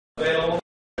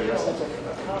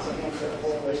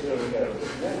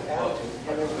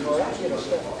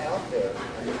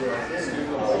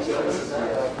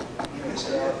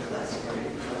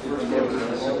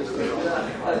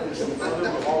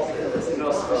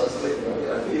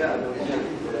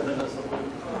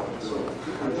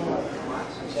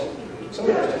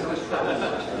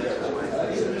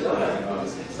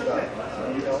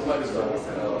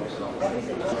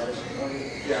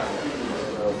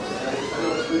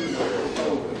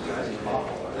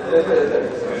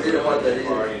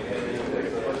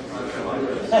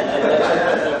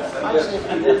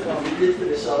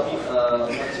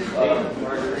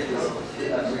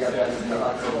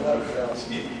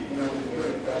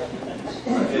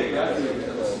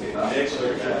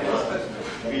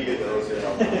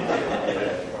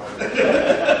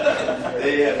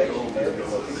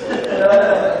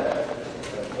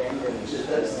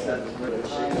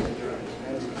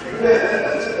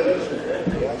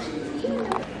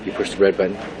You push the red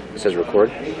button. It says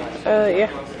record. Yeah.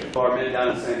 Our minute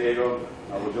down in San Diego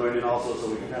will join in also, so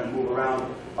we can kind of move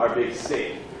around our big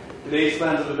state. Today's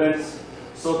plans of events: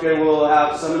 Soke will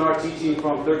have seminar teaching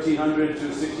from 1300 to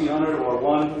 1600, or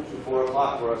 1 to 4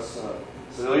 o'clock for us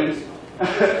civilians.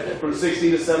 From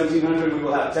 16 to 1700, we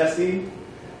will have testing.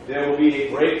 There will be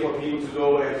a break for people to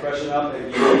go and freshen up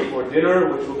and be ready for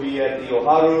dinner, which will be at the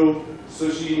Oharu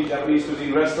Sushi Japanese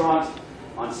Cuisine Restaurant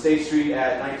on State Street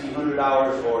at 1900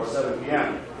 hours or 7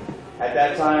 p.m. At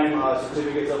that time,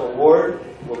 certificates of award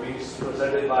will be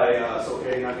presented by Soke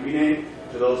Nagamine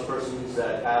to those persons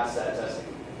that pass that testing.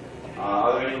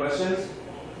 Are there any questions?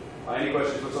 Any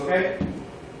questions for Soke?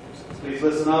 Please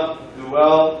listen up, do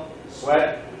well,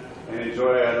 sweat, and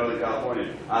enjoy Northern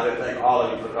California. I want to thank all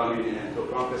of you for coming, and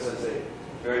Takayoshi Sensei,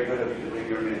 very good of you to bring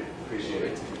your in. Appreciate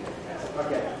it.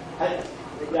 Okay.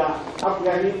 Yeah, up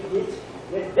there,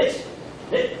 hit,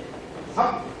 hit,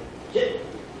 hop, hit,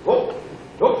 go,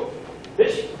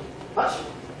 pitch, touch,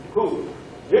 cool,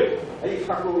 hip, hey,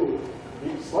 cool,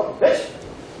 hip, slot, pitch,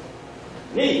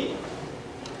 knee,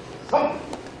 thumb,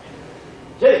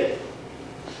 J,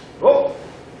 go,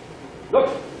 look,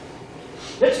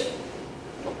 pitch,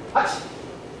 touch,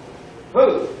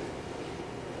 move,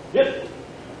 hip,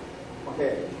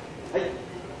 okay, hey,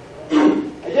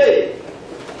 hey,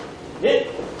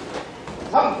 hit,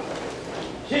 thumb,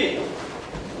 G,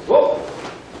 go,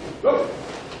 look,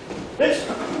 pitch,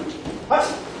 touch,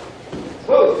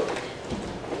 move,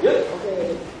 good,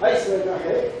 okay, nice,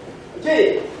 okay, G,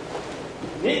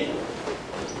 knee,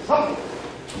 thumb,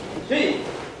 G,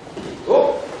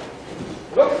 go,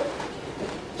 look,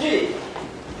 G,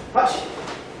 touch,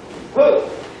 move,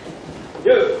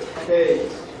 good, okay,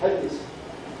 like this,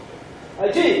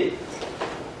 G,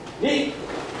 knee,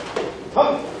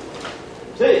 thumb,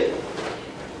 G,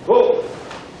 go,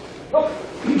 look,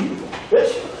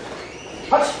 pitch,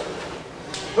 touch,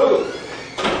 move,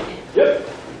 yep.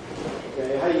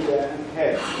 Okay, how you there?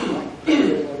 Okay.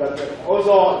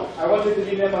 Also, I want you to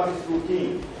remember this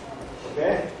routine.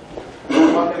 Okay?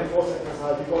 Back and forth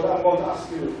exercise, because I'm going to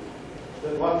ask you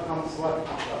that what comes what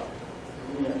after.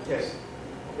 Give me a test.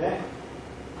 Okay?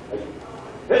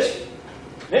 Pitch,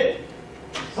 knee,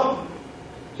 thumb,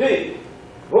 G,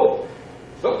 go,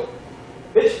 look,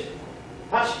 pitch,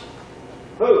 touch,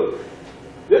 move,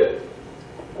 yep.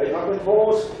 Right, back and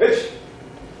forth, pitch,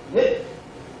 knee,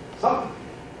 thumb,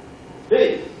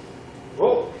 G,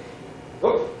 go,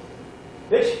 look,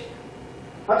 pitch,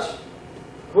 touch,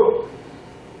 hook,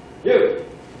 you.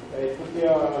 Okay, put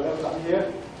your left arm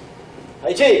here.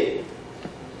 G,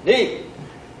 knee,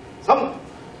 thumb,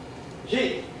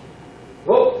 G,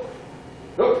 go,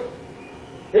 look,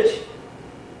 pitch,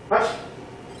 touch,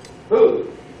 move,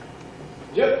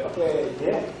 you. Okay,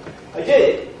 yeah. G,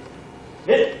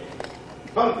 knee,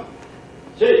 thumb,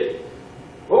 G,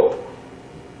 go,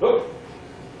 look,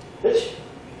 pitch,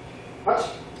 touch,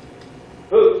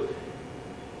 move,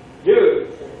 you.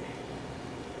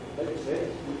 Let me say.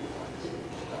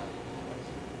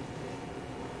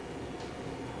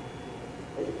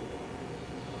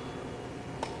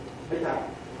 Hey, down.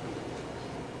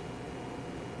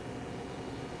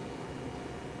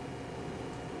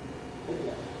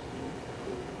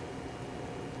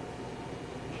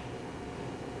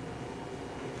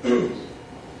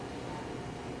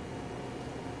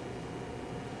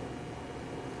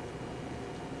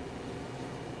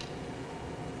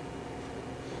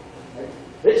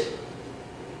 Pitch,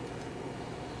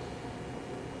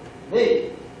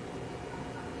 knee,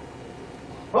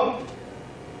 thumb,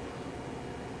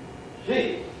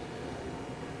 G,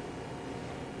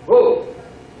 go,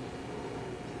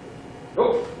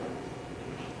 look,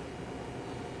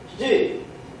 G,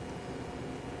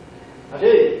 G,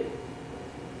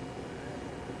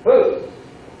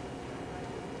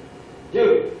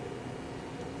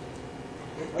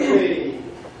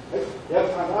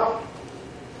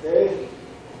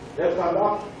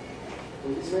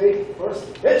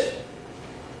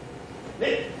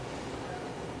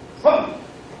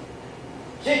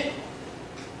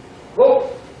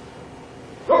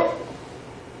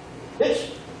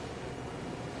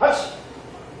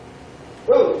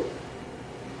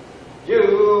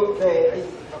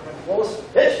 force,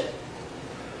 hit.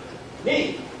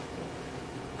 2、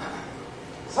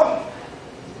3、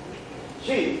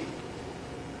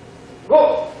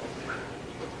4、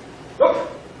5、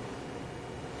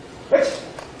6、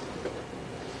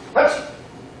7、8、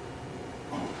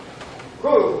9、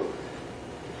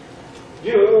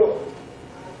10。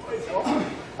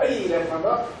はい、レフトハンド。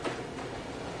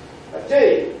8、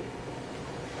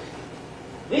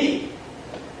2、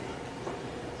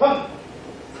3、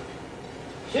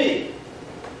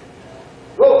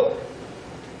4、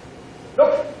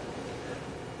5、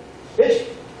6、7、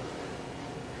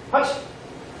8、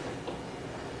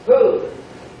9、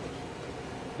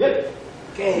10。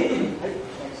OK。はい、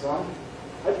next one。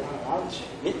はい、1、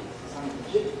2、3、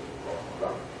4、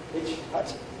5、6、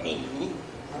7、8、2、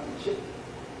3、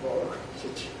4、5、6、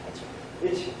7、8、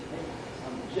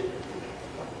1、2、3、4。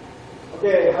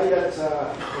Okay, how that's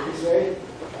this way.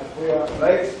 For your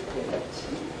legs.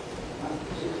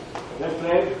 Left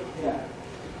leg. Yeah.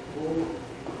 Pull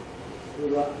to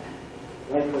the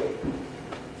right leg.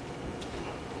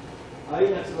 Hi,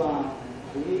 that's 1,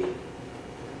 3.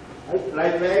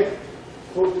 Right leg.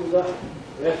 Pull to the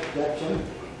left direction.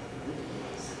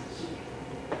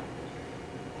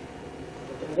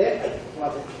 And then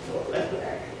left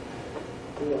leg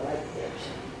to the right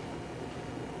direction.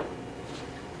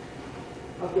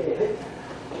 Okay.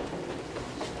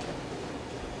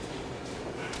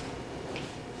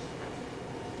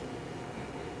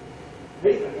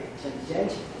 Break again.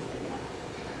 Change.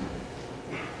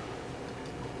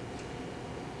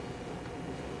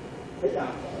 Put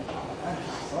down.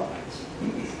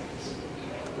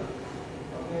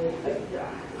 Okay.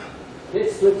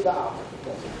 Let's flip down.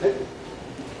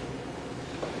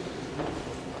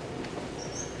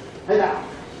 Head down.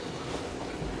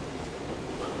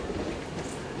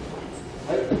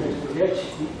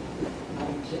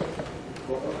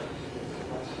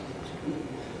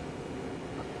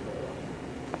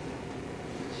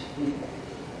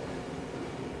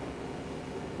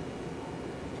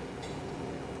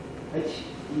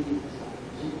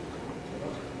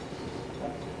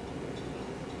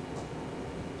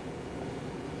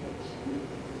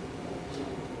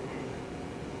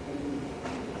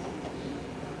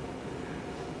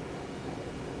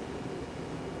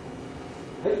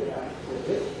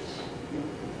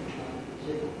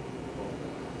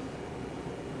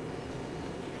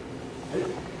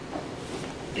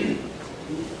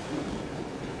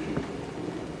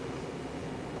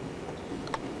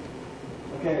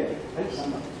 Okay, thanks so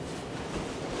much.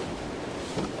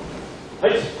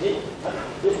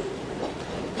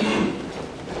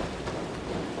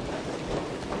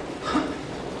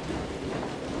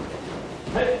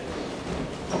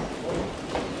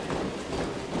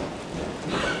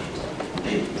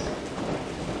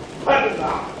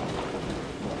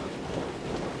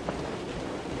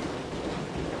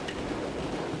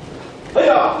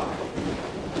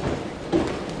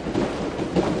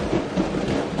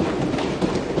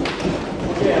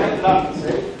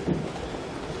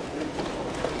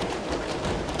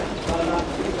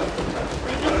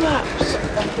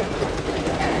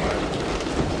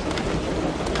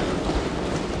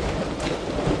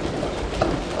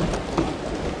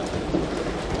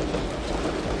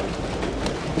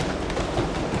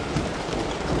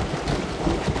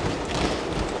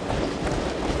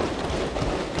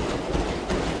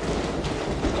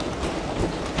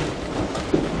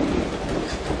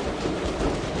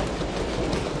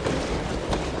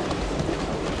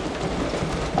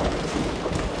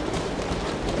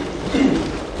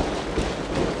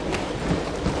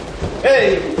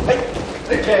 Hey,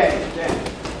 okay,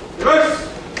 reverse.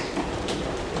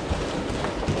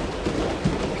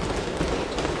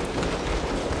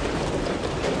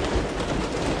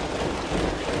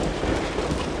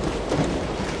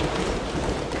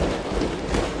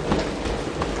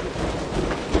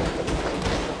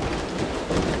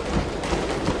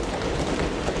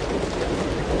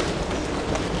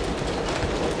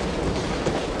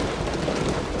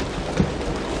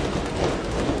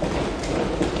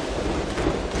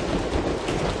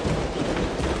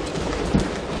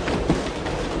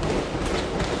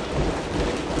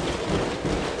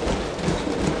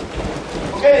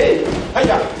 Okay, はい、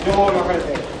じゃあ両方に分かれ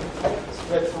て、はい、ス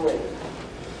プレッドウェイ。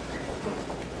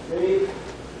Ready?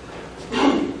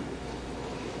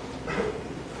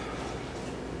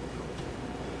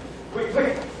 Quick,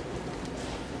 quick.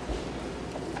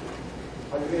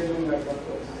 Are you guys doing like that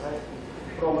exercise?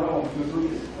 From now on, you do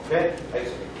this, okay?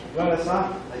 You understand?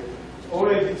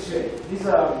 Already this way. These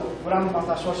are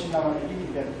Grandmaster Shorin Ryu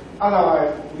Karate.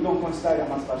 Otherwise, we don't consider a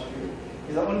master skill.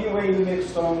 It's the only way you make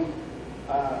strong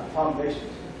foundation.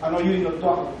 you need to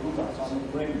talk to do that, so I'm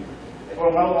not blaming you.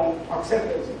 Or no, accept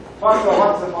everything. First,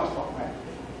 what's the first one?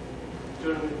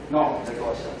 No,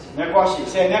 negotiate.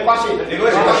 Say negotiate.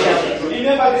 Negotiate.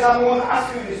 Remember this, I'm going to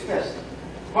ask you this test.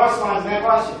 First one is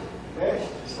negotiate. Okay?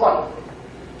 Squat.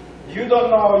 You don't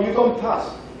know, you don't pass.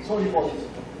 Sorry for this.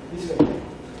 This way.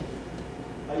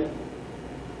 Ready?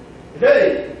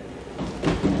 Okay?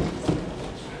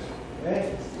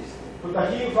 Put the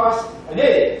heel first.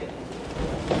 Ready?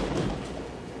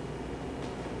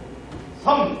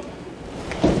 3.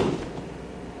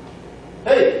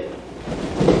 Hey.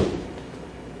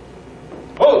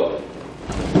 Hold.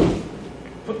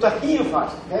 Put the heel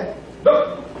first. Okay?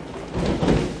 Look.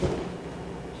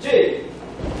 J.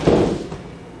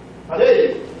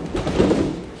 Ready?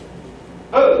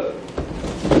 Hold.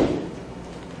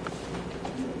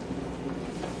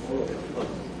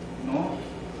 No.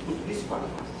 Put this part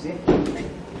first. See?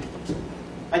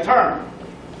 I turn.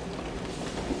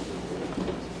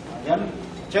 Again.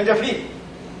 Change your feet.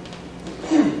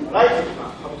 Right.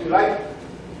 How do you like?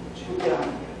 Put your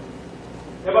hand.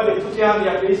 Everybody put your hand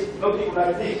here, please. No people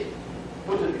like this.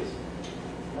 Put it this.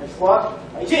 I squat.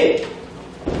 I change.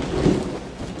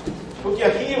 Put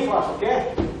your heel first,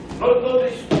 okay? Not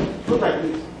this. Put like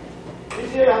this.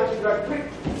 This here you have to be like quick.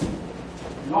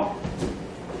 No.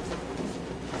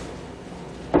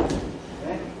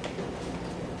 Okay.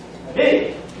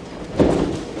 Ready?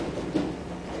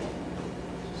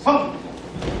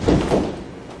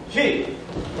 3.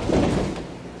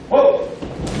 4. Hold.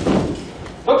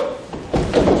 Look.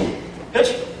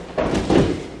 Pitch.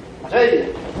 Ready.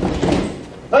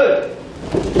 Hold.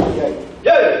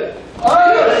 Yeah.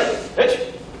 Pitch.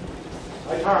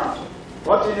 I turn.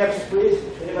 What's the next, please?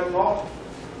 Anyone know?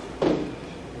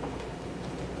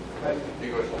 You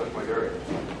go touch my area.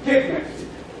 Kick next.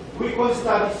 We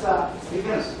consider this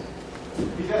defense.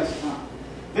 Defense.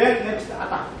 Then next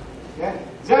attack. Okay?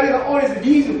 There is always a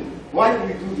reason why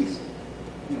we do this.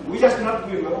 We just not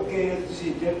do okay, let's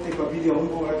see, let's take a video, we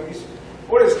go like this.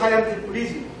 Always scientific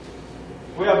reason.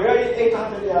 We are very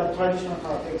 800-year traditional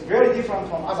karate. It's very different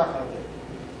from other karate.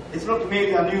 It's not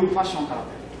maybe a new fashion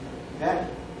karate. Okay?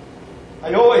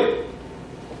 I always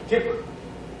kick.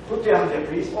 Put your hand there,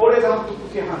 please. Always have to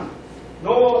put your hand.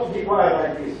 No require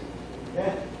like this.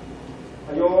 Okay?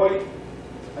 I always.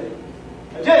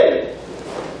 J.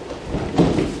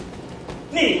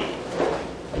 Knee.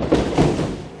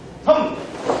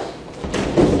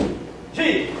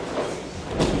 3.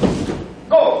 4.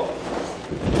 Go.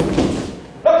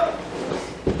 Up.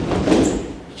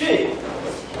 7.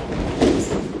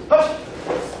 Up.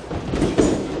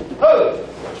 Hold.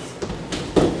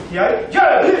 Here.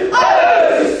 Jump.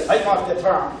 I pass the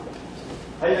turn.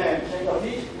 I take a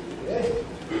feet. Okay.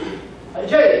 I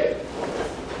J.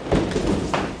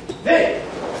 Knee.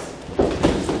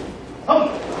 3.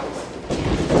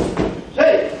 J.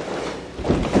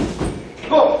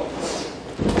 Go.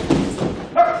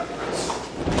 Up.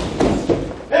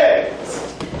 Hey.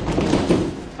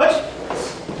 Touch.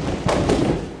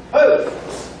 Hold.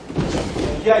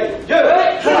 Here. Jump. I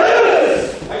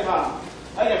turn.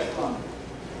 I next one.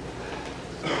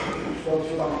 So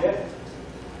shoot on here.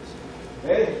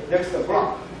 Okay. Next block.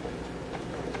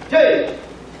 J.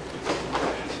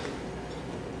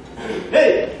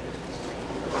 Hey.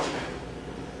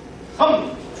 3.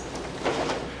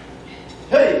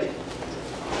 Hey.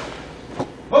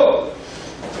 Go.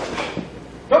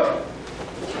 Look.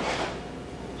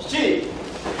 7.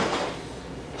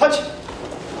 Touch.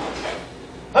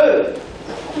 Hold.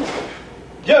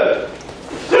 Jump.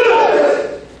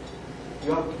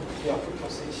 You have to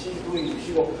put she's doing,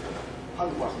 she will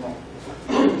hand was no.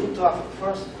 Put her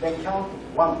first, then count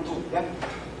 1, 2, then.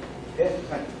 Okay,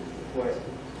 fine. Go ahead.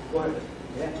 Go ahead.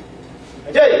 Yeah.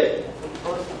 Okay.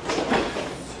 First.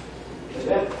 And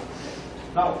then.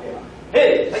 Now, okay.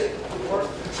 Hey, hey.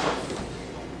 First.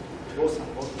 Both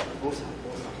hands, both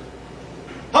hands.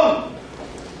 Hum.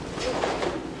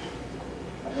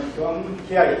 And then come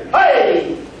here.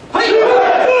 Hey. Hey.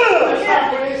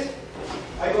 Please.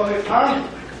 I go ahead. Turn.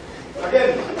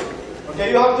 Again. Okay,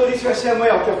 you have to reach the same way.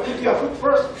 Okay, put your foot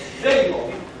first. There you go.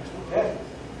 Okay.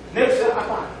 Next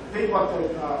attack. Think what the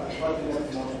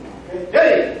next motion. Okay.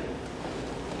 Ready.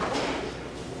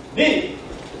 Knee.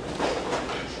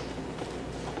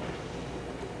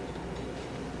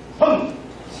 Hum.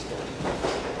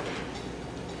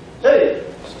 Ready.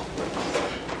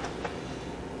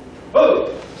 Hold.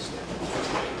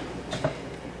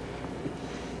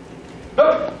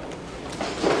 Look.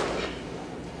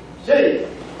 Ready.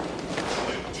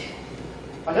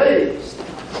 Ready.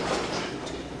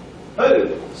 Hold.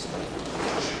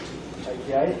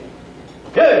 Okay.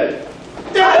 Good.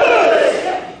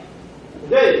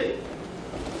 Ready.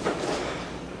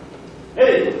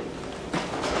 Hey.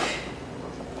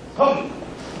 Come.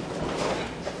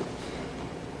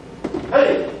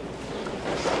 Hey.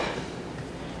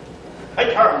 I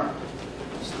turn.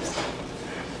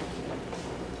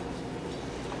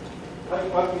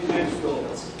 What we next do?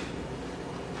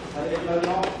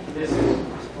 No, this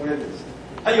is what it is.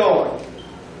 Ayo.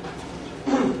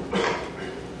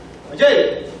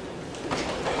 Jay.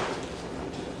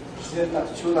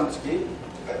 시작 중단시키.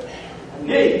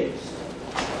 네.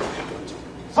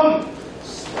 3.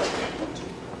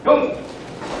 0.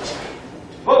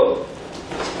 5.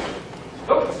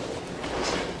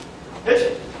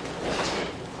 6.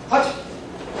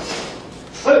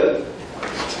 7.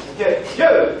 8.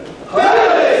 9.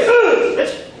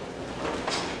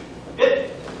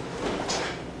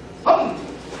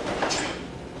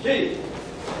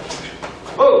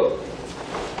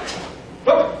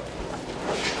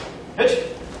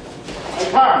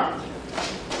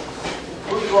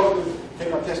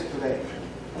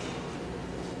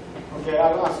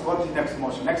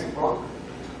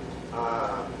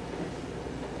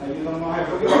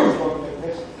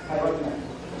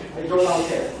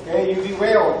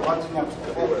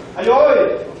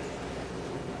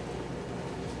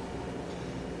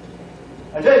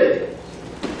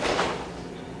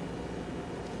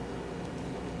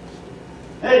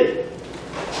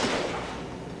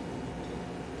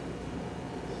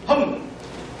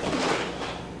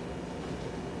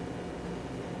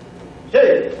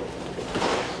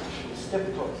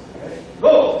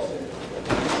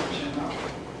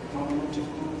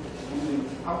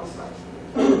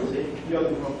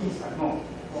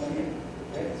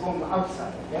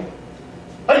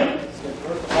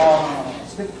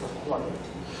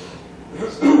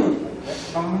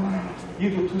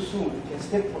 이렇게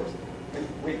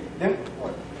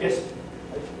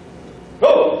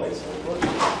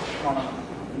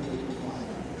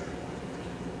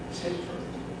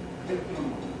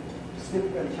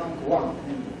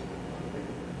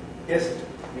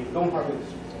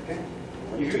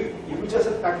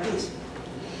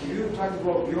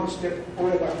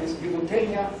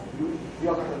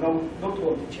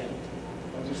 10.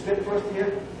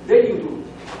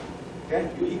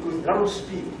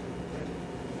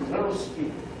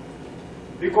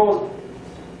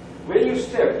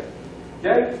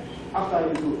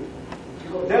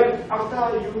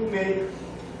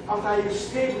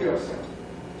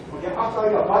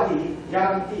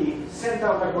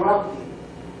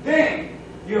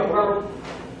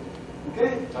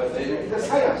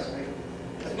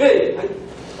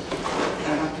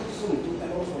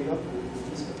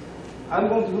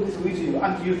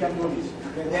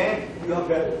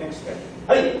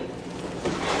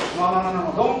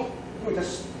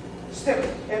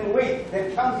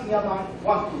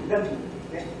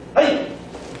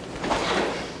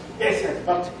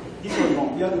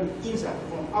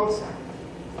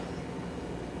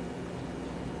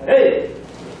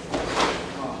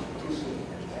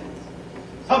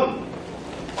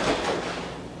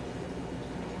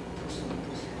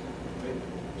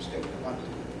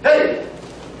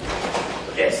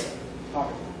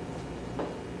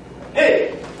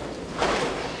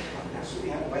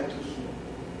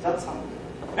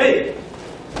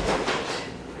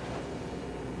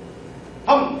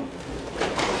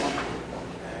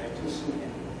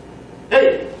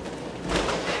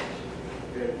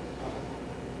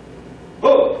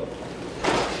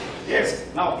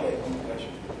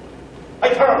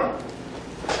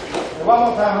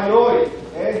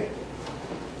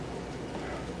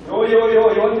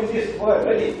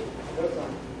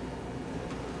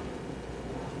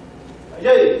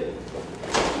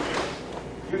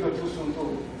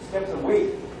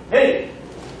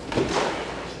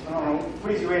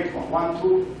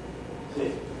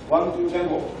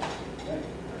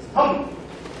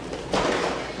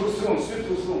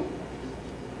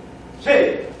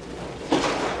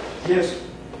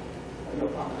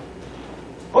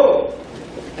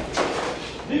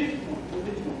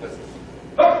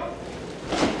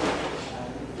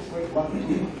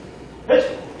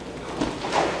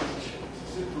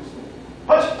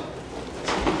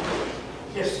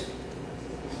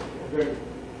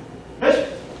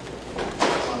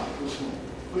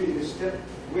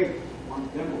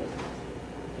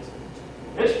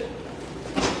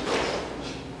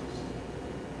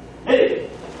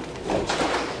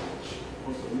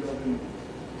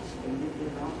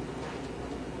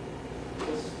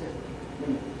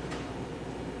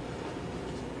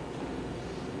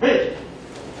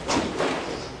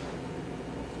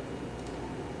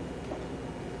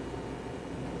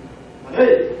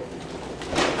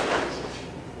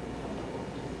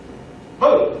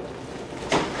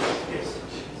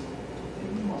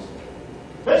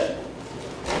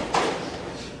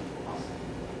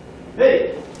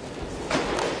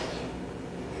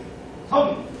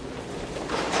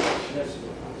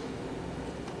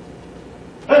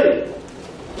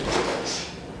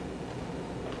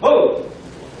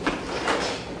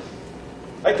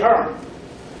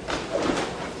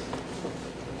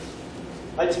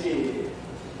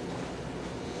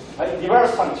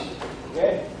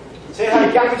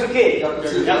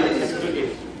 Yeah, it's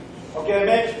good. Okay,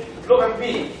 next, look at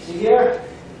me. See here?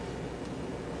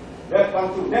 Left,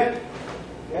 1, 2, left.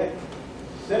 Okay.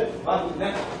 Step, 1, 2,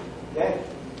 left. Okay.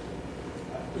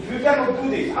 If you cannot do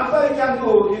this, after you can do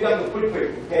quick.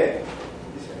 Okay.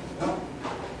 This way. No?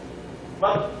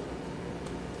 But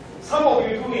some of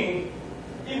you doing,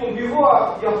 even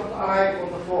before you arrive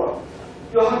on the floor,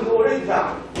 your hand is already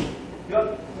down. You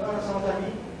understand what I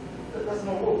mean? That's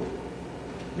no good.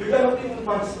 You cannot even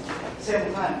punch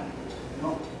same time.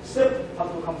 No? Step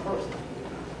have to come first.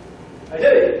 I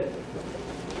get it?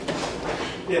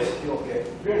 Yes, you're okay.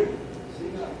 Very good. See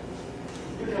now?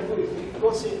 You can do it.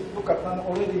 Go see, look at them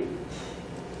already.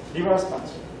 Reverse punch.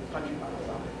 Punching out of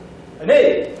that. And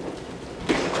hey!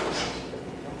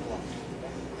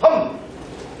 Hum!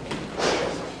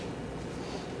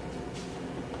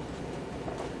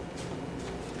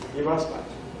 Reverse punch.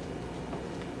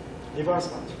 Reverse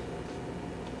punch.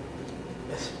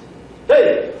 Yes.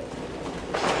 Hey!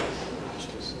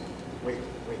 Wait.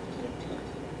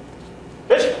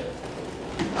 Yes.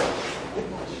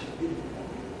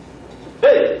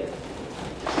 Hey!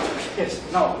 Yes,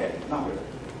 now okay, now good.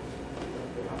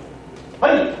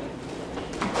 Hey!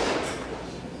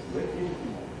 Wait,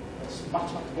 it's much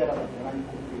better than I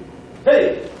could do. Hey!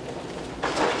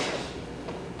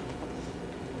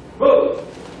 Go!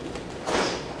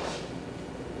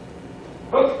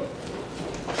 Go!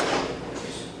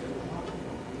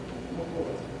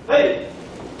 Hey!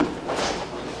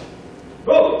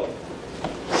 Go!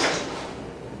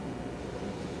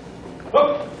 Go!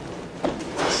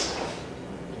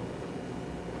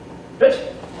 Pitch!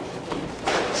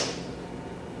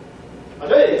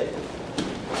 Hey!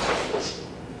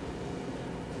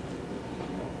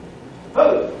 Ho!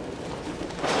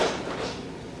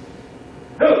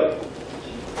 Ho!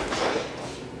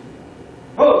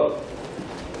 Ho!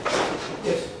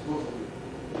 Yes, move.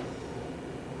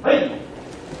 Hey!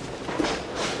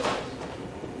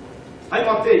 I'm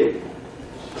okay.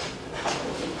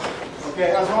 Okay,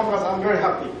 as long as I'm very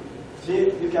happy.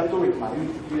 See, you can do it now.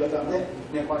 You have done it.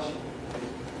 Next question.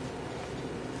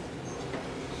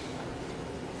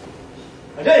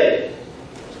 Hey!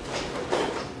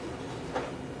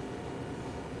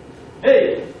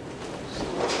 Hey!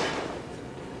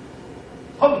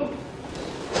 Hum!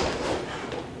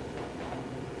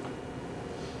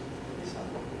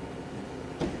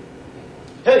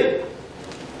 Hey!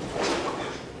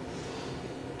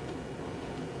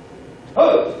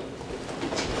 Oh!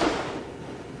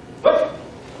 What?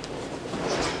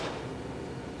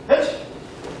 Hey!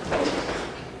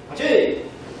 Hey!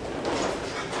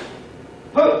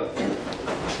 Oh!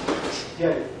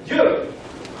 Yeah, you!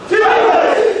 Hey!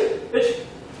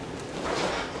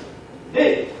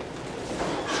 Hey!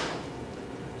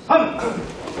 Hum!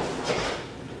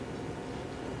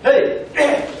 Hey!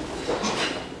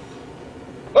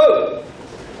 Oh!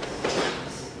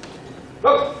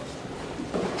 Look!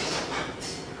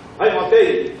 I'm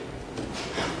okay.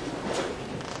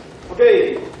 Okay,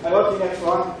 I want the next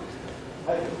one.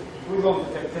 We're going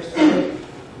to take this.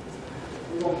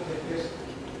 We're going to take this.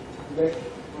 Okay,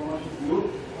 I want you to do.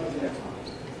 What's the next one?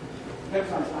 Next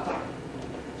one is attack.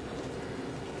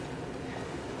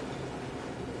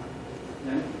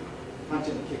 Then, punch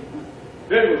and kick.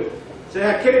 Very good. Say,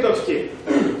 carry to kick.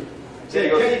 Say,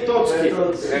 carry to kick.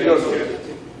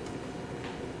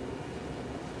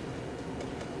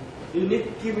 You need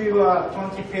to give you a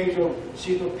 20 page of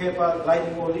sheet of paper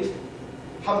writing all this.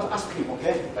 Have to ask him,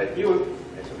 okay? Right. He will,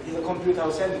 in the computer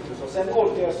will send it to you. So send all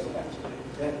theirs to them.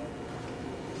 Okay?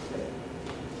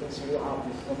 Since you have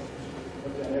this.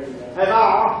 Hey,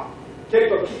 now, take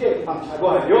the key. Go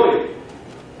ahead, Yori.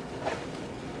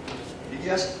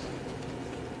 Yes.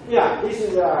 Yeah, this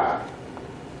is I'm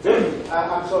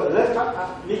sorry, left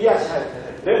hand, medial side.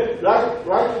 Left,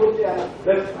 right foot and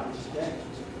left hand. Okay?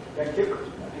 Then kick.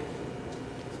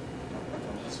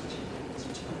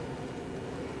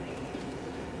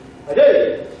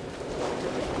 Hey!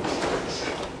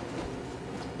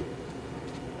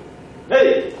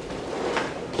 Hey!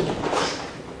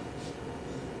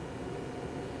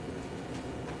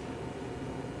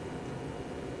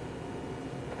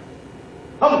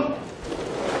 Hum!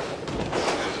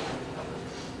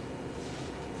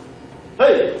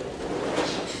 Hey!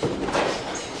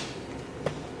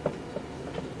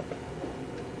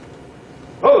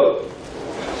 Oh!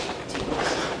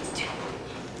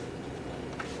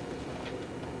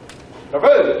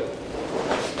 Double!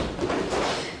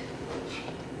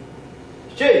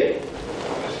 J!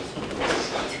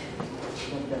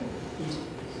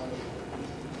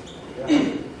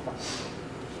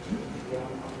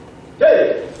 J!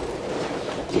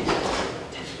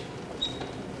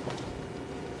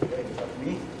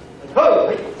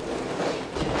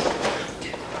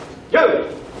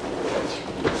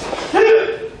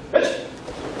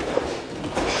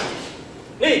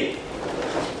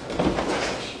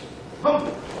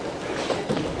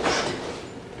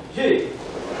 Okay,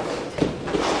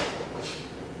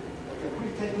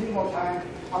 please take a little more time.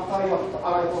 After your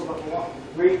arrival of the floor,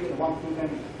 wait 1 to 10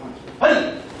 minutes. Hey!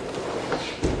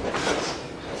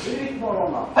 A little more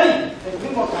longer. Hey! Take a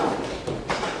little more time.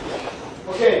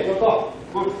 Okay, you go.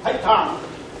 Good. Hey, turn.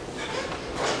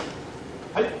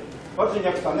 Hey. What's the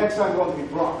next one? Next one is going to be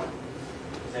block.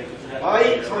 Hey,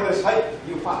 so this height,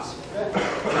 you pass.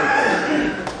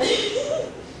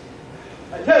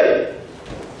 Okay.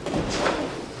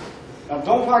 Now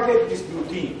don't forget this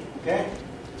routine, okay?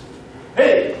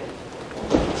 Hey!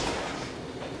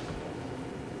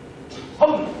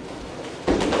 Hum!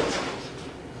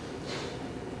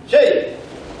 Shake!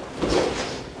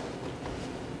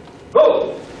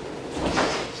 Go!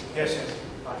 Yes, yes.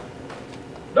 Fine.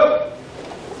 Look!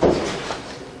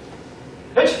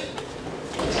 Hitch!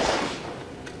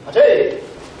 Hey!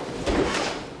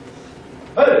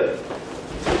 Hey!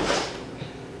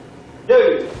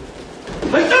 Hey!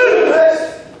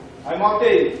 I'm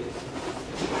okay.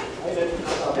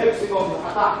 Next thing on the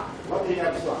attack. What the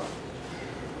next one?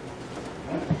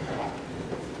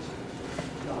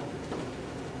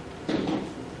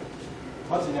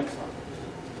 What's the next one?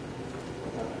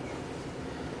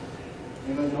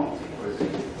 Anybody know?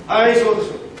 Hi, so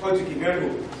Oitsuki, very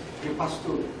good. You pass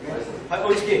through. Hi,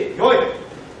 Oitsuki, go ahead.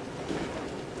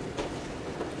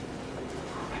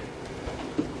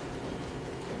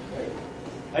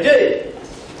 Ajay!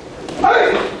 Hey!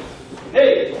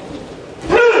 Hey!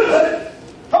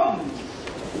 Come!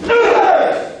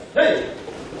 Hey!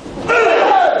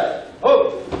 Oh!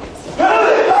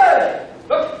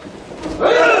 Look!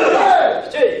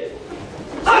 Stay!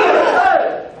 Hey!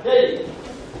 Hey!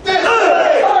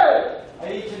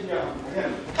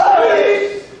 Again.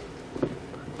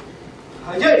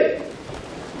 Ajay!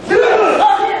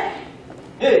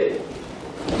 Hey!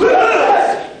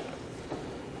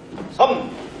 Some!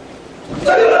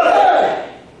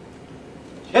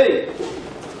 Hey!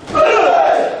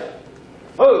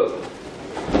 Oh!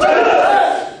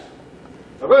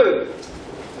 Good!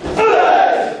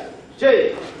 Jay!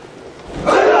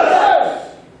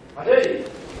 Hey!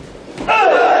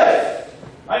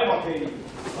 I'm okay.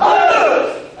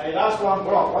 Hey, last one,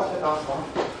 block. What's the last one?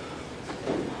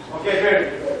 Okay, very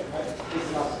good. This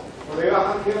last one. So they are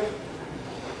hand here.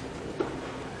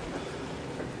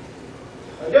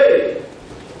 Okay.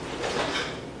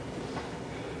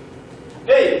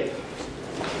 Hey!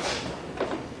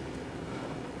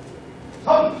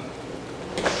 Come!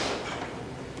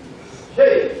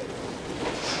 Hey!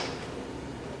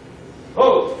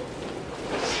 Go!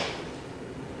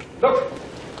 Look!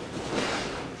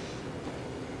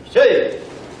 Hey!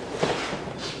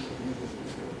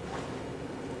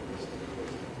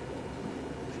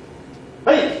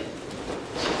 Hey!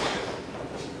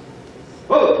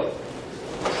 Go!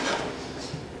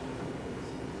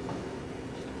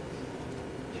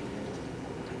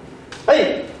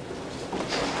 Hey!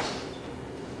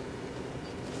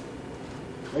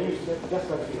 When you step just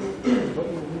like this, what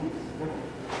you move.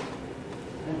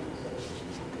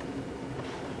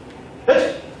 Hey!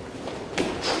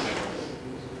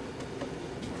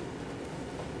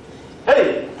 Hey!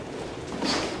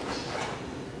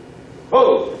 Go!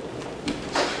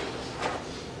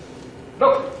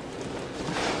 Look!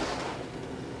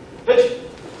 Hey!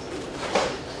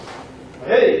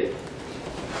 Hey!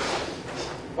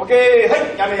 Okay, hey,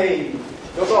 yummy.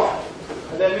 Go go.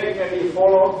 And then make maybe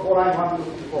 4 line 1, 2,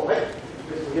 3, 4. Hey,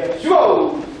 yeah,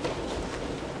 sure.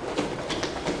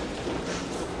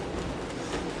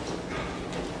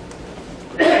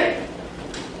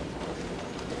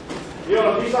 You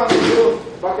know, this one we do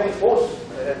back and forth.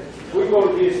 We call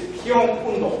this Kion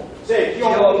Undo. Say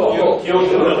Kion Undo.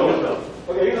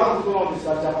 Okay, you don't have to know this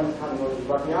Japanese terminology,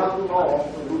 but you have to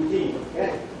know the routine.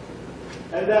 Okay.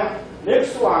 And the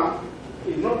next one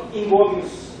is not involving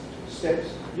steps,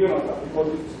 you know that, because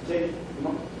it's take, you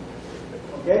know.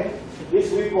 Okay?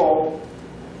 This we call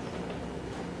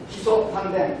Kiso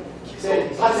Tanden. Say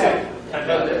Tanden.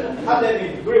 Tanden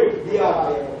means drill. They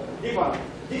are different.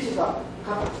 This is a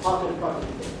kata, part of kata.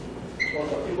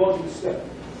 Also involving step.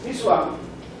 This one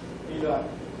is a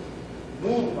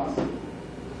movement.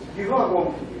 You are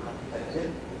going to be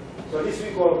kata. So this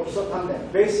we call Kiso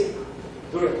Tanden, basic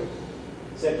drill.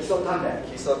 Say Kiso Tanden.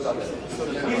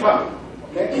 Different.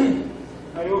 Okay?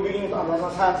 Now you begin to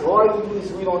understand why we do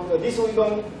this. We don't. This we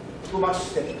don't too much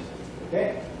steps.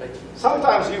 Okay?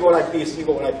 Sometimes you go like this. You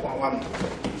go like 1,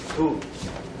 2,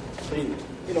 3.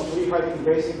 You know, 3, 5 in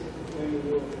basic.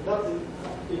 That's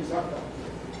the instructor.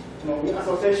 You know, we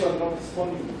association not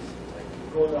responding.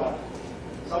 Because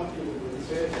some people do this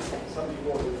way, some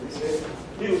people do this way.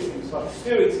 Little things, but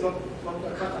still it's not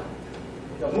a kata.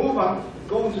 The movement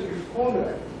going to be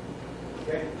corner.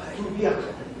 Okay, to be a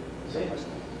same as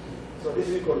that. So this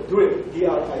is called drill,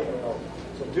 D-R-I-L-L.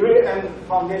 So drill and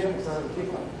foundation exercise is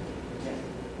different. Okay.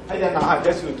 Then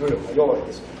let's do drill. Yoga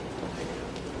this one.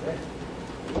 Okay.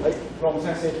 Right. From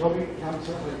Sensei Tobin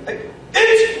Sensei.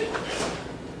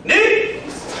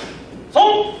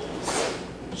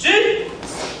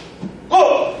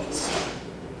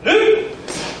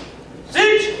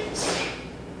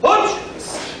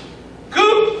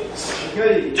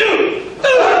 10。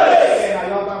 Okay, now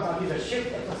your thumbs are this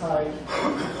shift exercise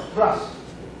plus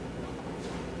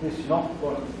this not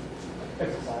for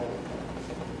exercise.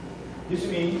 This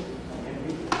means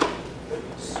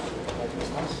like this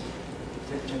punch.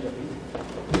 Change your feet.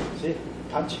 See?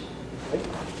 Punch. Right?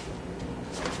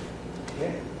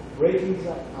 Okay. Breaking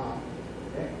the arm.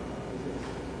 Okay.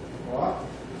 Or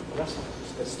just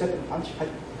the step and punch.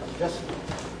 Just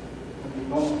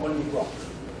only block.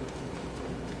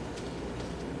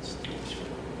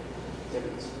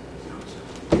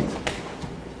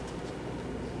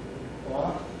 Or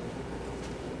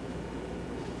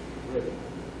break.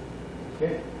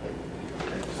 Okay.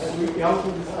 We also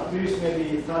use maybe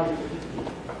 30 to 50.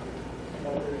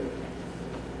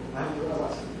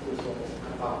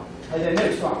 And the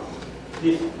next one,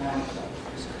 this.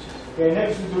 Okay,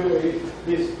 next drill is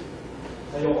this.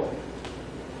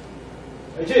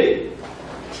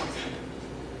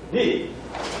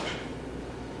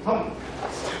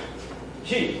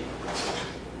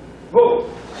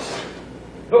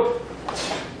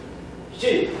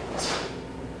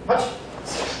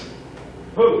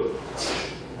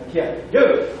 do.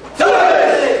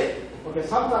 Okay,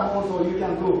 sometimes also you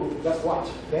can do just watch.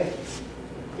 Okay.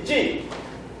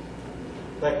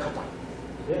 1、like kata.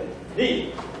 Okay.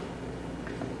 2、3.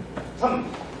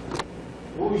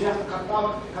 We just cut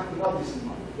out this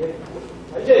one. Okay.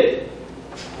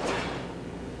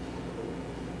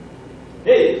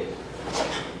 1、2.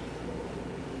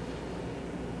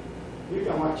 You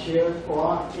can watch here,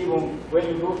 or even when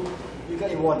you look, you can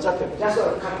even watch just a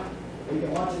cut. You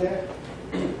can watch there.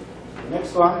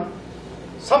 Next one,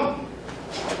 3.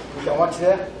 You can watch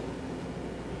there.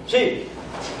 4.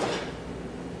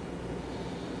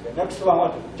 The next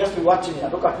one, just watch me.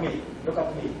 Look at me. Look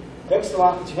at me. Next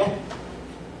one,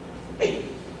 8. Okay.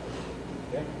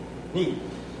 2.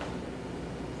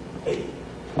 8.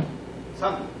 3.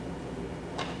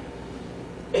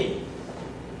 8.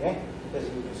 Okay. Let's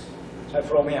do this. So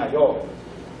from here, yo.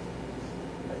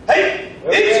 Hey!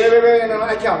 Wait, no,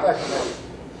 I can't.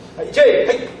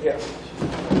 1、here. here. 2、here.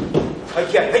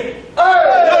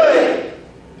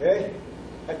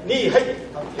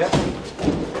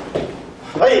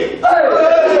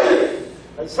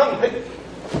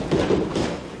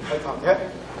 3、come here.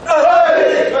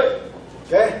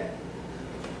 Okay.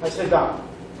 I sit down.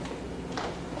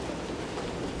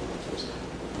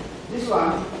 This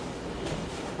one.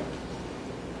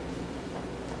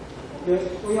 Okay,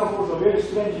 we have also very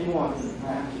strange one.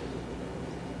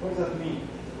 What does that mean?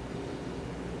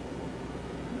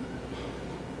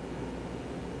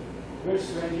 Very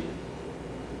strange.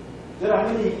 There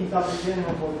are many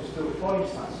interpretations for this too. For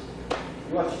instance,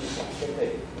 you watch this one.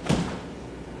 Okay.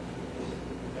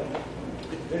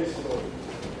 Very slow.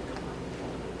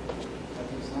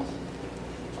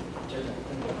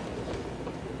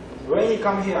 When you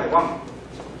come here, I want.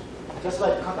 Just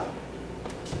like kata.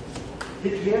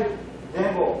 Hit here,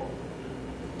 then go.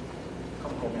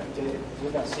 Come from here.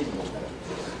 You can see me.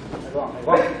 I want.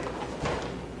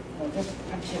 No, just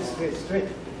punch here straight.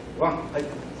 1.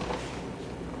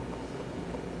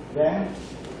 Then,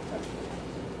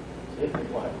 see,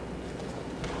 go ahead.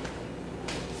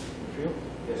 Feel?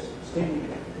 Yes, standing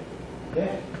there.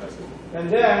 Okay? And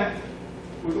then,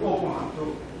 with open hand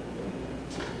too.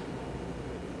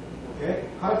 Okay?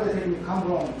 Karate technique comes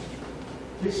from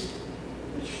this,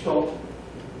 stop,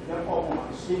 then open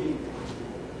hand, standing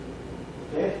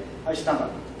there. Okay? I stand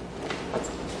up.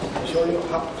 I'll show you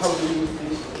how to use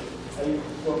this. I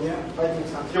go here, fighting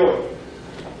hand,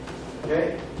 okay?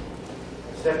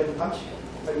 Step and punch.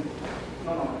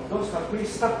 No, don't stop. Please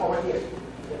stop over here.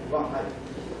 Okay, 1,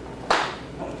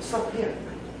 no, stop here.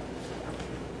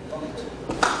 1,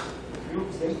 2. You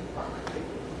stay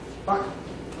back.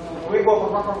 No, we go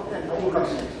back. And I will come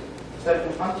next. Step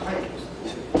and punch.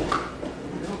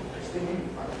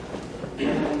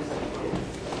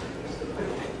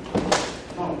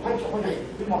 No, punch only.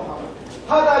 Bit more harder.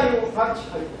 Harder you punch.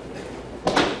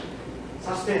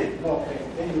 Sustain. No pain.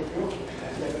 Then you feel.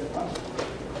 Step and punch. 1.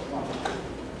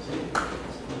 See?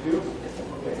 You feel?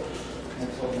 Okay. And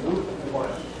so you and 1.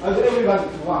 Everybody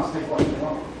once. Step 1.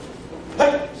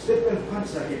 Step and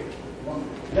punch again. 1.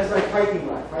 Just like fighting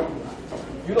line.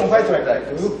 You don't fight like that.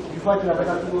 fight like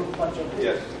that, you punch him.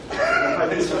 Yes. I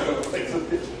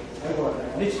go.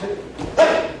 Reach.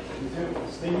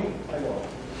 Stinging. I go.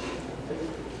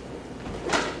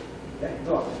 Okay,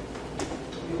 go.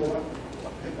 You go on.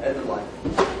 End of line.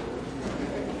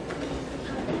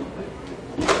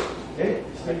 Okay,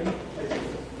 stinging.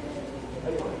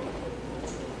 I go.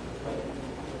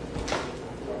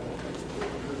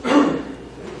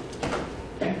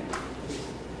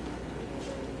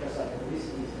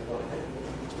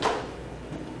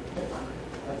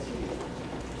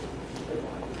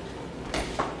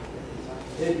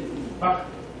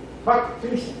 Back,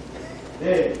 finish.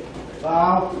 There,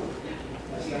 bow.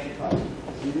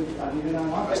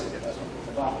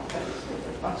 Bow.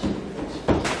 Punch.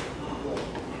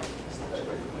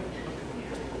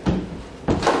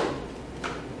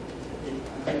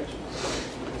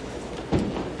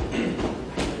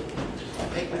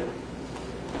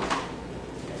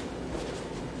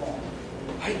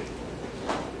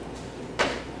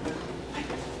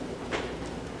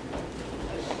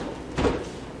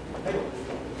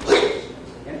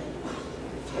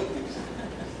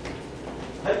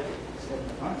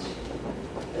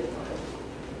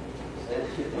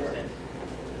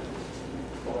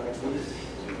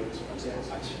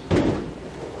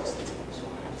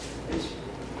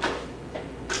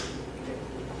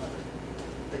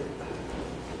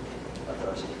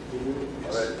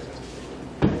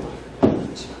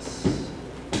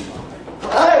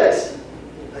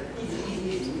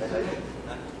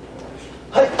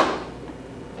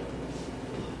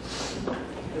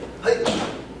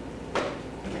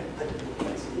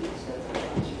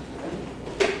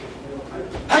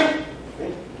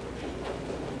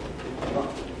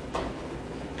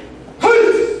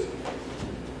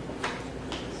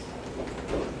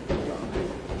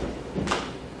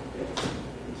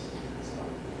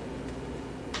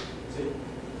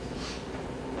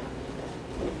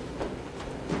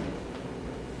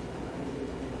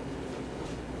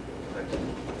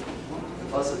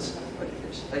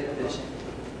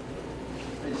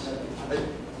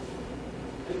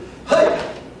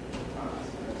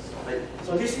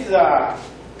 So this is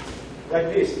like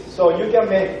this. So you can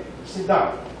make sit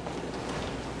down.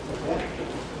 Okay.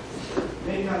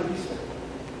 Make on this way.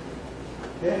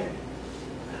 Okay.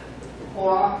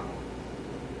 Or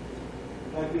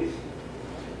like this.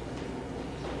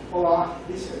 Or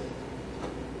this way.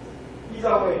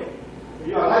 Either way,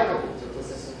 you are likable.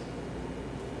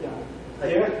 Yeah.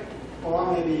 Here,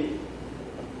 or maybe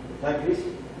like this.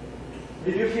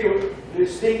 Did you feel the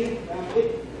stinging and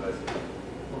it?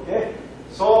 Okay?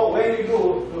 So when you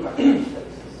do like this.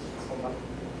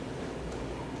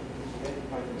 Okay,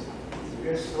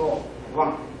 very slow.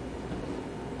 One.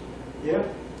 Here.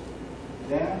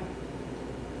 Then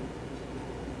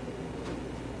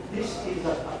this is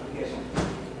the application.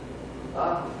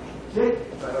 Okay?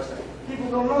 People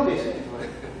don't know this.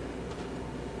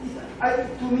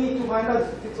 To me, to my knowledge,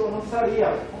 it's almost 30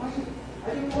 years. I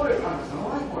didn't worry about this.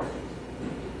 Why worry?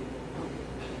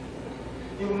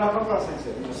 Even Nakamura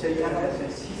Sensei, you say Nakamura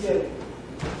Sensei, he said,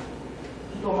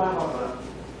 he don't mind about that.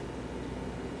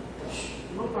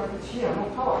 No practice here, no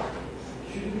power.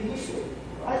 Should be this way.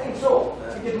 I think so.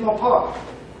 You get more power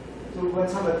to when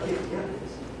somebody kicks. Yeah?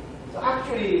 So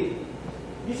actually,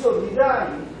 this was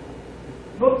designed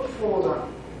not for the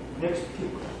next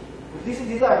kick. This is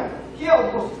designed. Here,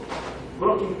 of course,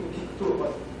 blocking to kick too,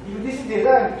 but if this is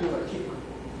designed to kick,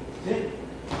 see?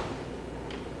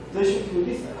 They should do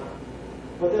this,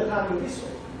 but they're coming this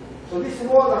way. So this is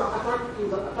more the attack to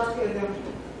the attack and then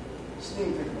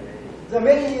sting. There are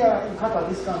many in kata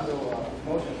this kind of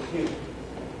motion to kill.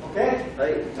 Okay?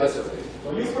 That's okay.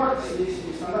 So you practice this,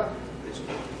 you stand up. You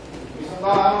stand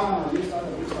up, you stand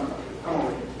up, you stand up. Come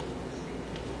on.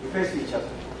 You face each other.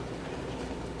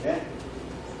 Okay?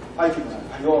 I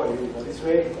go, you go this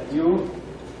way, and you.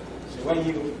 So when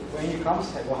you come,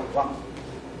 say one.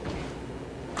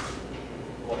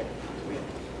 Okay.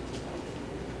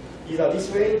 Either this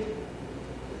way,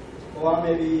 or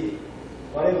maybe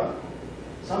whatever.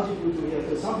 Some people do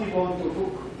here, some people want to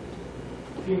hook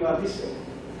finger this way.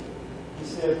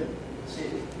 Instead, see,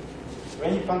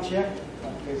 when you punch here,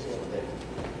 face over there.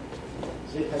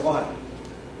 See, go ahead.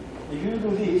 If you do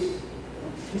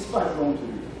this part is going to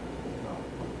be.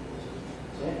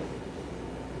 See?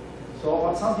 So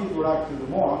what some people like to do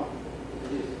more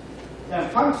is, the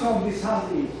function of this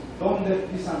hand is, don't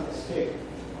let this hand escape.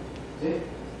 See?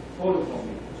 Hold it for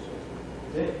me.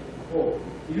 See? Hold.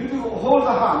 If you do hold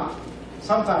the hand,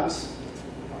 sometimes,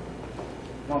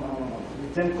 no.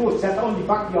 Then good, that only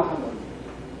back your hand only.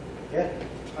 Okay?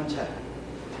 Punch hand.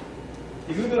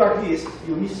 If you do like this,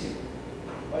 you miss it.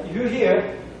 But if you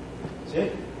here,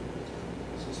 see?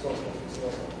 slow.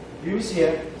 You miss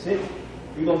here, see?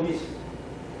 You don't miss.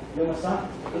 You understand?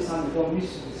 This hand, you don't miss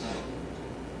this hand.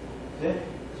 See?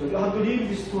 So you have to leave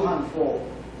this two hands for.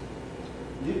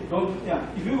 You don't, yeah.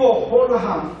 If you go hold the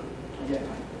hand, again,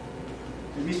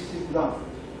 you miss it down.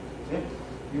 See?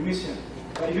 You miss it.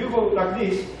 But if you go like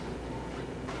this,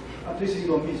 at least you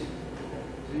don't miss.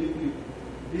 So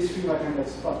this finger can get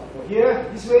stuck. But here,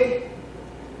 this way,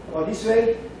 or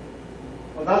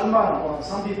doesn't matter. Or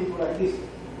some people do like this.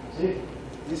 See?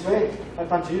 This way, I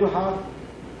punch you hard.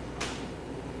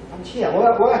 Punch here.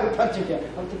 Why I punch here?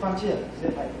 How to punch here? See?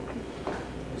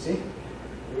 You see?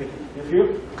 You feel?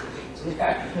 See? I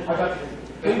got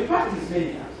it. You practice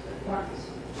many times. Practice.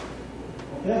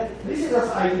 Okay? This is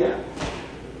just idea.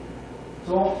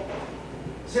 So,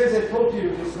 Sensei taught you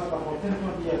this matter for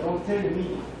 10-20 years. Don't tell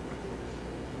me.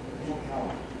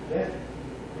 Okay?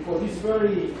 Because it's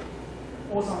very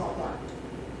awesome attack.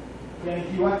 Then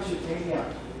he watch you 10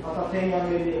 years. After 10 years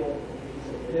maybe,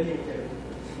 then you tell.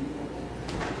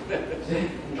 See?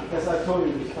 Because I told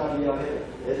you this 5 years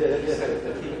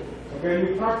later. When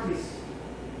you practice,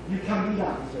 you can be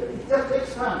done. It just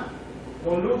takes time.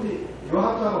 Don't lose it. You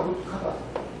have to have a good kata.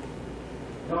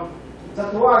 You know?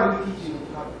 That's why we teach you good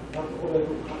kata, not only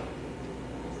good kata.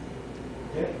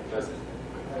 Okay? That's it.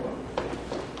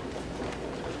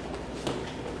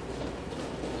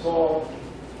 So,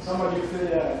 somebody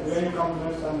said, when you come to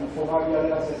next time for 5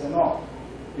 years, I said, no.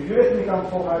 If you let me come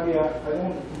for 5 years, I don't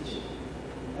want to teach you.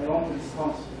 I don't want to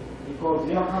respond. Because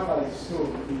your kata is still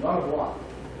in one work.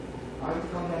 I have to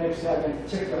come the next year and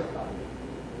check your kata.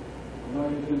 You know,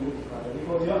 you do good kata.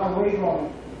 Because you're away from,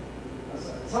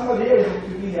 somebody else has to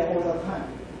be there all the time.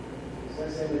 So I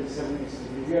said, it's 7 minutes.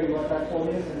 You really want that 4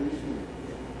 minutes and you should.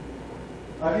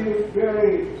 I feel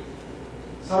very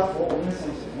sad for Omen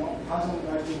Sensei, you know, hasn't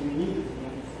actually we needed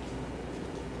him.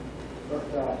 But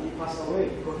he passed away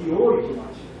because he worried too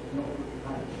much, you know,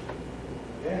 time.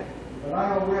 Okay? But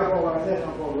I'm aware of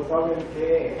organization called WMK.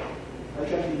 I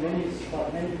can be many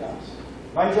times.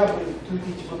 My job is to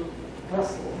teach good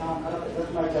classical karate.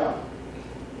 That's my job.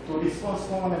 To respond to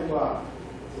someone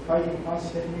to fighting punch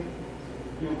technique,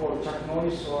 you call Chuck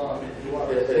Norris or you are.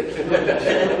 No,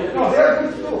 they are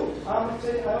good too. I'm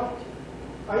saying I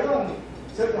don't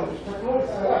say them. Chuck Norris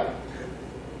I like.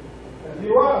 And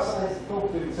you are, as I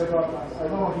talked to him several times, I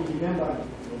don't know if he remembers me.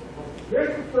 Very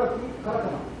good karate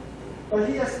man. But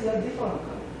he has a different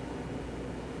karate.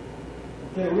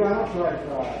 Okay, we are not like that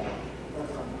kind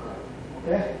of karate.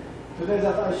 Okay? Today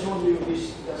that I showed you this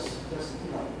just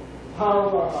you know, how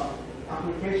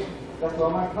application. That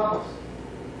was my purpose.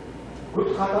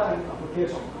 Good kata and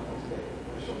application kata today.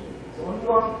 I showed you. So only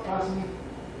one person,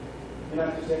 you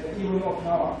have to say, even in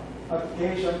Okinawa,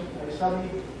 application, I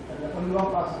studied, and the only one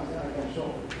person I can show.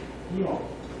 You know,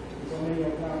 it's only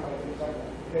Okinawa kata.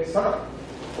 Okay, start.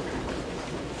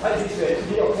 Hi, this way.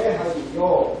 Be okay, how you go.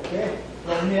 Okay,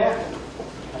 from here,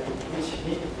 I reach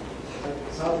hit.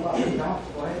 Sound up, now,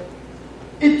 go ahead.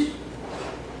 1, 2,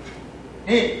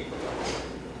 3,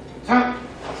 4.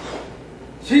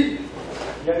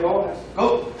 Yeah, go.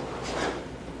 Go.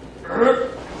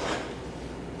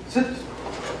 7,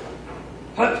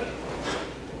 8, 9.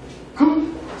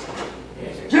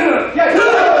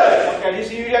 Yeah. Okay, this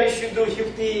usually should do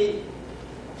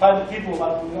 55 people,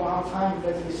 but we don't have time.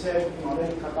 Let me say, you know,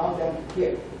 then cut down them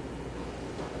here.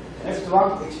 Next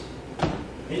one,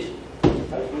 each.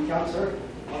 Right, we cancel.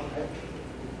 Okay.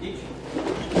 Each.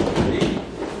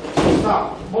 Now,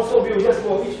 most of you just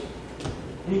go each.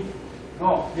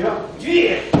 No, yeah. G.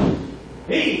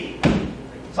 Hey.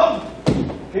 Some.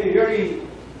 Okay, very,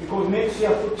 because makes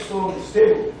your foot so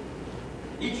stable.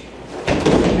 Each.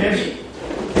 Maybe.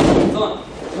 One.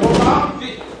 Slow down.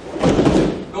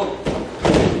 Go.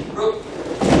 Rook.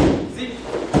 6. 8.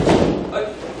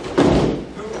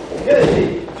 2.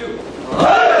 2.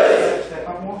 Step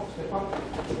up more. Step up.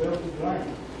 Well, good line.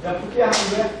 Now put your hand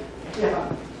there.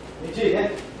 Put your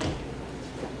hand.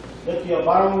 Let your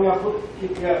bottom of your foot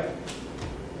keep your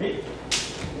feet.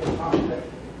 1, 2,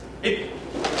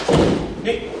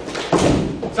 3,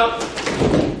 4, 5,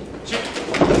 6,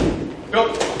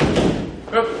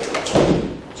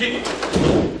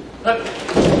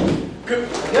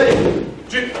 7,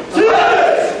 8, 9, 10.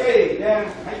 Okay, then.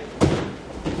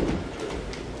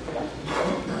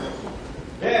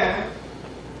 Then,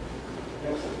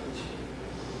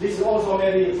 this is also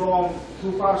maybe from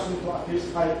 2 persons to at least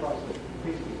 5 persons.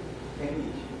 50, 10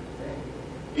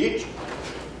 each.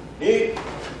 Okay?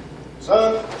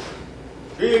 1,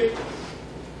 2, 3,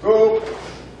 4,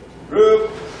 5,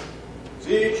 6,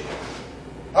 8,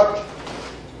 9.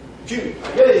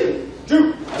 Okay,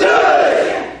 2.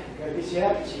 Okay, this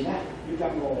here, you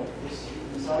can go. this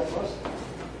inside first.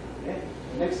 Okay.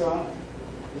 Next one,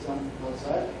 this one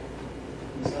outside.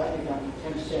 Inside, you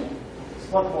can change.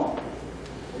 Spot more.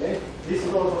 Okay. This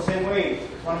is also same way.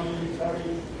 20,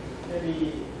 30,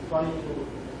 maybe 20 to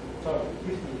 30,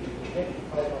 50. Okay.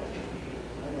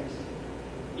 Next.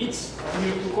 It's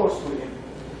you too close to him.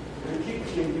 You keep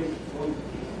changing on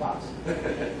fast.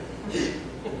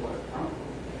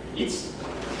 It's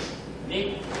me.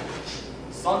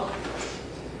 Son.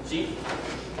 G.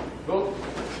 Go.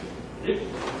 Rip.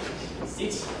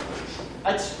 6.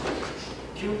 8. 9.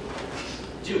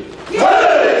 10.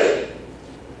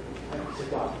 Sit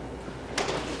down.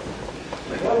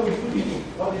 What do you mean?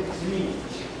 What does this mean?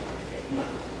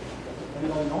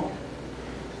 Anyone know?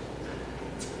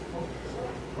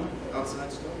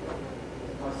 Outside stone?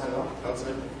 Outside what?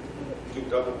 Outside. Do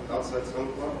double outside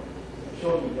stone club?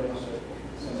 Show me, demonstrate.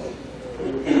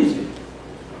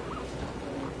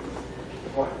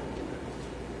 What?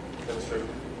 Demonstrate.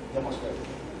 Demonstrate.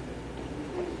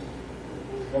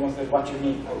 Demonstrate what you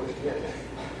mean.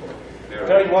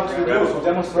 Tell you what to do, so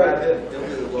demonstrate.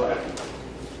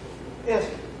 Yes,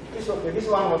 it's okay. This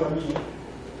one was a me.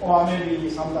 Or maybe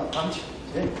someone punch.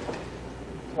 See?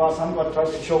 Or someone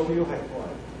tries to choke you.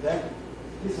 Then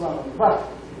this one was but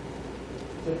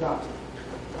sit down.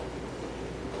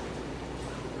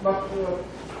 But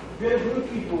very good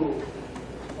people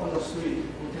on the street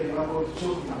who tell you about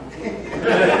choke now.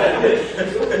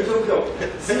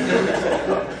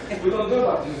 We don't do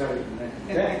that usually.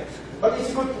 Okay? But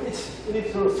it's good,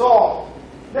 it's true. So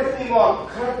let's be more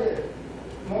karate,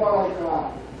 more like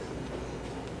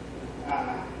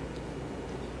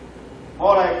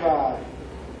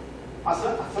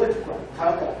athletic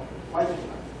karate, fighting.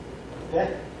 Okay?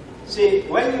 See,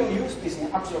 when you use this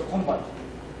in actual combat,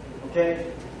 okay?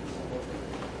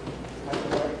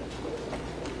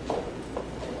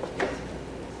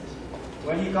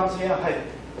 When he comes here, hey,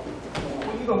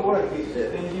 you don't go like this,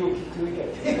 then you kick to again.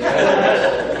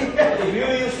 If you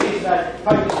use this like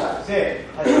fighting style, say,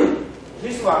 hey,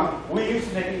 this one, we use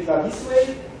maybe either this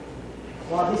way,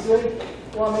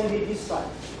 or maybe this side.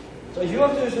 So if you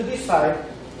want to use this side,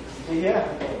 see here,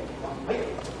 hey.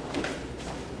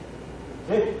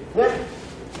 Okay, then,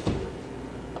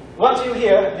 once you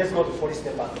hear, just go to 40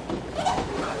 step back.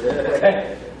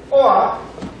 Okay. Or,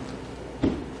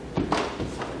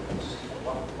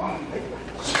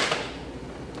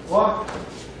 what?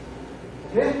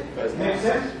 Okay? Makes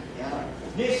sense? Yeah.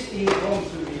 This is going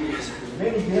to be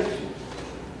many directions.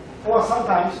 Or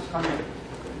sometimes, come here.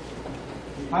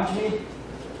 You punch me,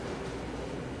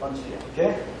 punch here.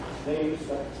 Okay? Then you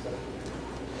start.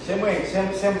 Same way,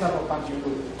 same type of punch you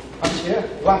do. Punch here,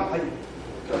 one, hi. You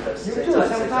do the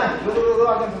same time.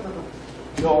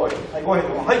 Go away. Go ahead,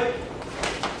 go. Hi.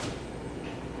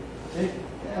 See?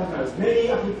 Many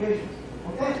applications.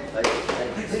 Okay?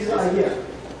 This is the idea.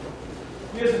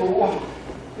 Years ago,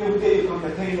 every day you come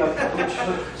and tell you like, $60.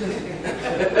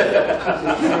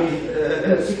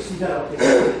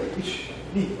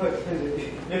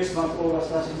 Next month, all of us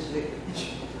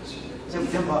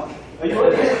September. You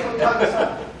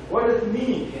understand what is the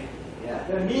meaning here? Yeah.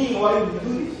 The meaning why you do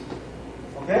this.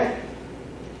 Okay?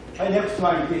 Next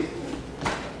one is this.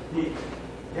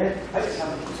 Okay?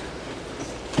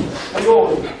 I go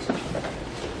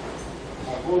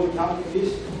count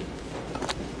this.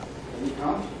 You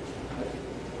count.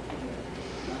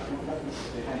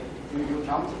 You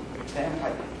count. 10,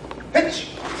 5. Pitch.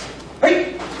 Hey.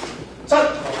 Set.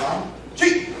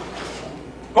 3.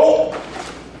 Go.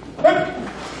 Hit.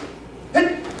 Hit.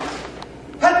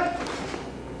 Hit.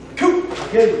 Coup.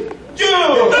 Okay.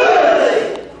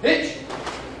 Pitch.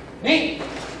 Knee.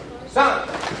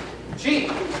 3.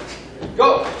 4. Go.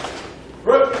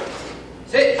 Rip.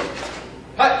 6.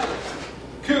 Hut.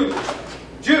 Coup.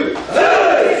 Jude.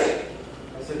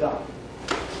 Sit down.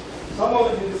 Some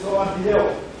of you saw on video.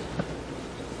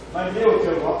 My video will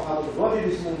tell you what is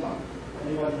this movement.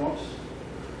 Anyone knows?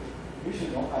 You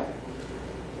should know.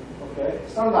 Okay.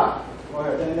 Stand up. Go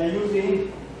ahead. And then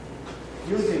using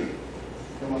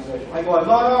demonstration. I go,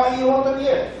 no, you want to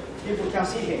hear. People can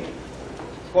see him.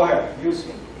 Go ahead. Use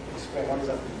him. Explain what is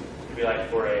that. It'd be like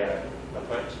for a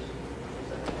punch.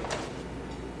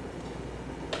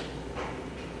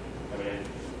 I mean,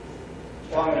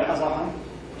 One other hand.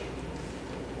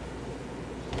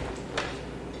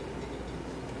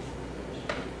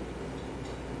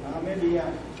 Maybe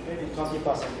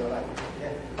 20% your life.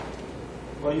 Yeah.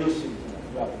 Or use it.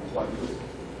 Use.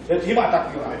 Then he might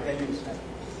attack you. I can use that.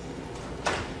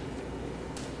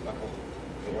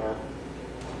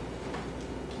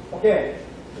 Okay,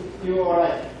 you are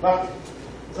right. But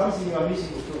something you are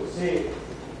missing to say.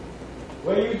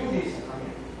 When you do this,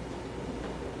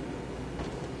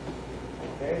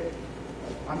 Okay,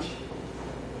 punch.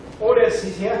 Always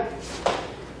is here.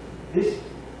 This,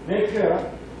 make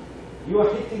sure you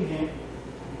are hitting him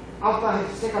after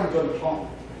his second joint turn,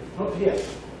 not here.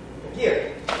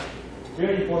 Here,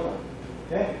 very important.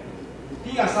 Okay,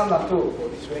 P and Sandan too. Go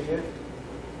this way here.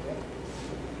 Okay,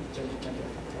 change.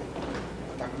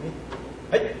 Attack me.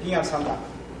 Hey, P and Sandan.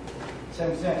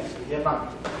 Same, here back.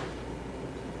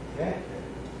 Okay,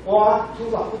 or to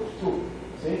the hook two.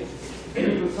 See,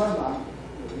 to Sandan,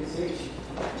 this H.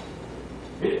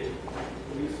 Hit,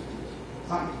 release,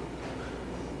 San.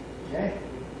 Okay,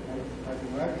 right to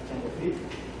right, change the feet.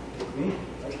 Me,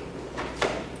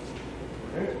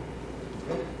 right.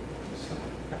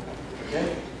 Okay,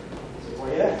 so go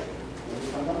here.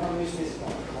 I'm not going to use this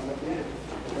one. Come up here.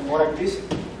 Then go like this.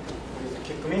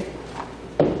 Kick me.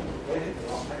 Okay,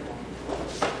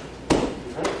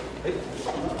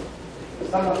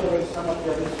 stand up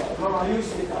here, this one. No, I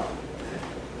use it now.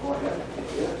 Go ahead.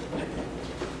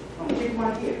 No, kick my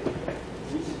ear.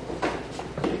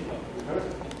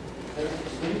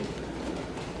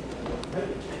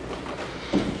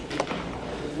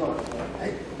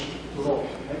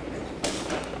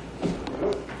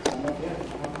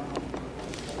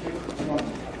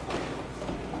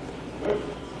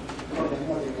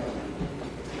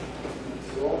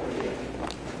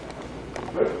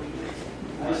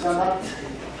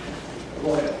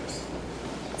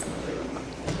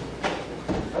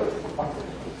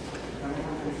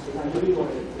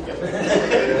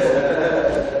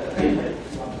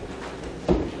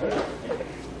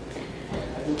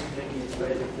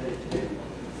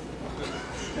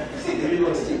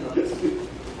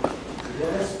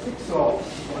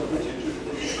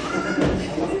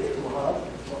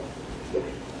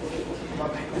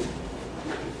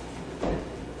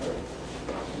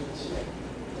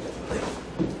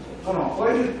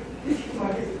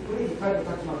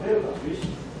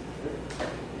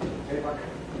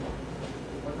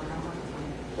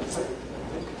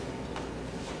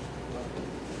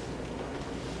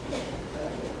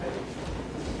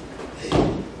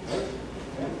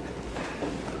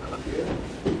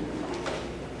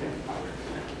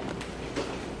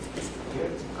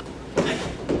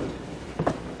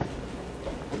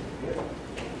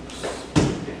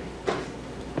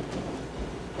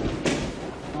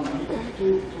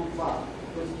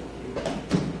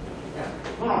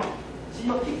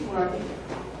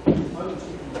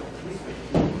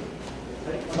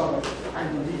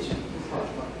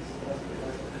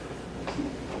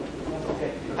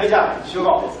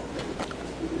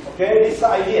 Okay, this is the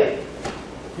idea.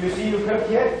 You see you cut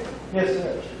here? Yes,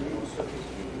 sir.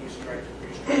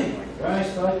 When I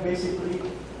start, basically,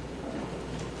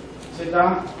 sit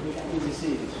down, you can easily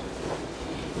see it.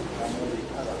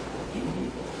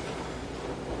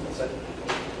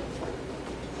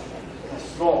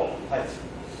 Slow, tight.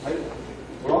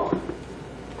 Block.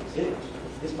 See?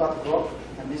 This part block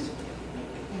and this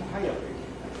higher.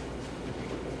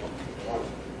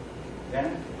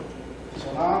 Then,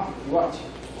 so now you watch.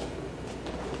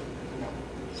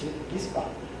 See this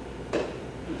part.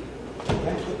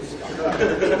 Then put this part.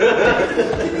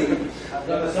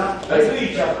 Let's do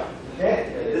each other. Okay?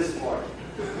 This part.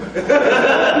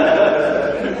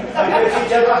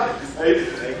 Each other.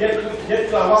 Get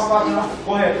to one partner.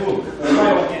 Go ahead, two.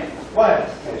 Try again. Go ahead.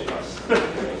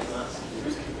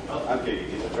 Okay, you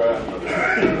can try on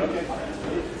okay.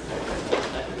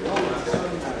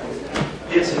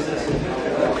 Yes.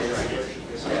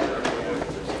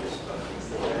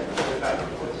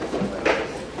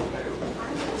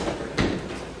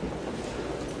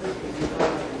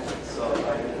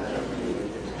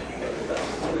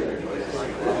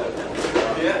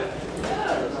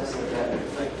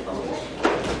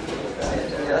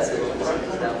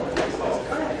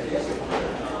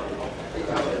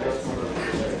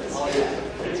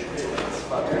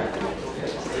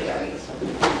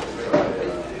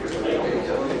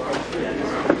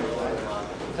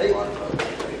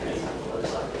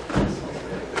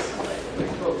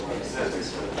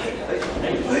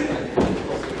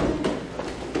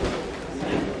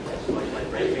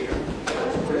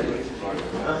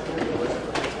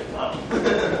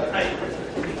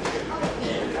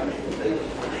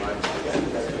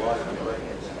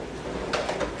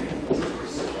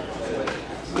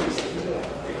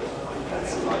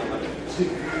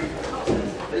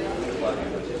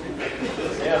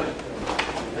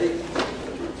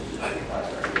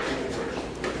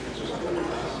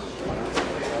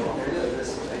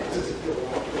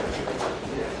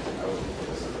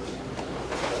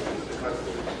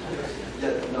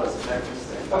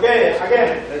 Okay,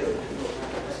 again.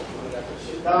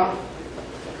 Sit down.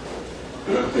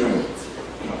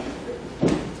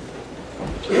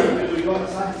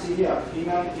 want to see here,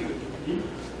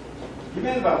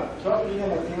 remember, try to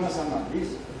remember Tina-sama,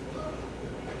 please.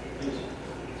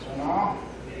 So now,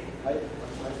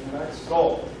 let's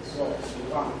go. So,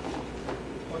 one.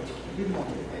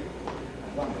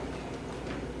 One.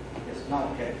 Yes, now,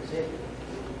 okay. See?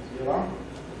 See one?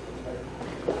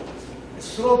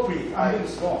 Slow, please. I'm doing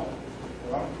slow.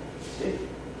 One. See?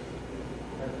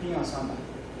 Tina-sama.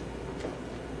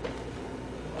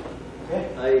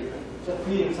 Okay? Just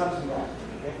feeling something wrong.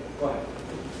 Okay? Go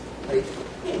ahead.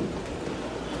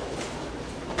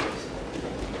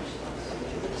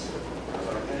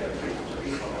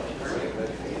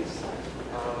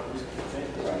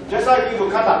 Just like you do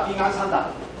kata, pingan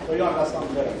sanda. So you understand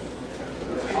better.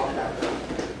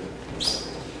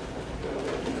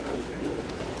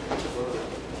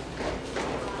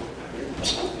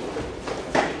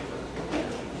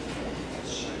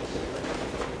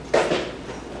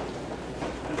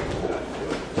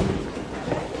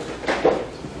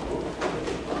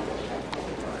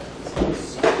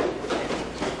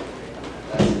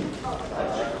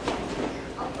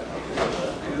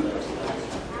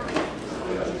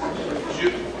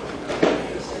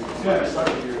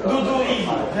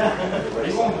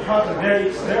 You won't hurt the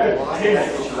very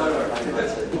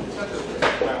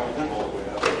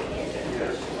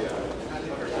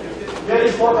very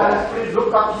important, please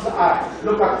look at his eye.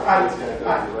 Look at eyes.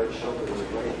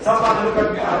 Someone look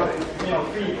at me,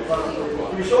 feet.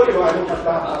 But we show you, I look at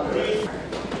that.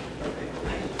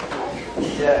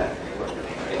 Yeah.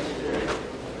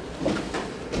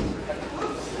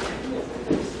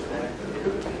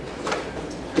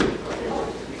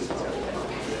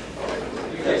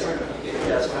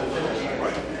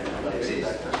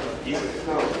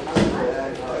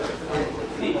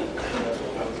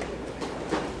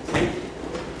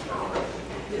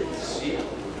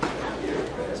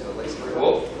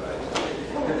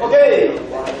 Okay.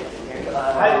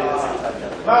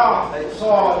 Now,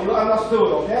 so you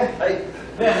understood, okay?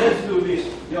 Then let's do this.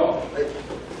 Yo.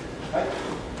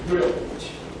 Drill.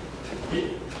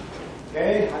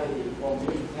 Okay.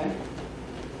 10.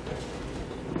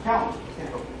 Count.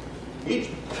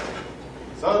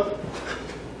 1,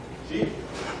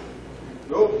 2,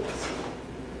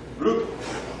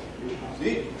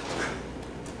 3,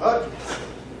 4,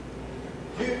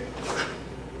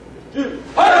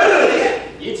 5,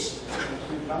 6,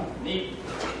 7, 8, 9,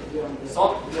 10.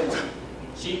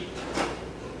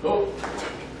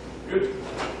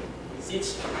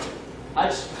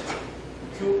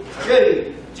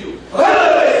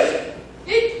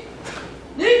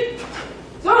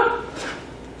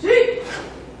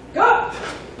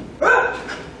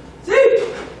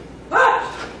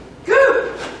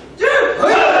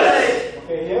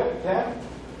 here. 10.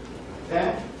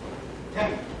 10.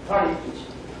 10. 30 each.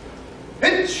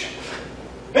 Pinch,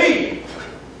 hey,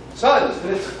 sun,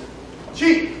 Stretch.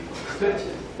 cheek, Stretch.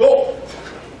 go,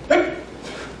 hip,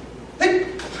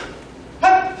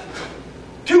 hop,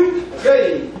 two,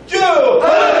 Okay. two,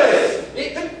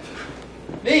 hey,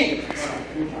 knee,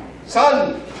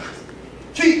 sun,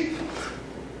 cheek,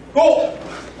 go,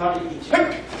 30 each.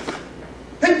 hip,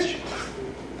 pinch,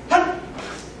 hop,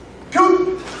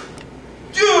 two,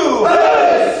 two,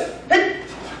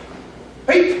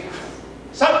 hip,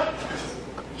 sun,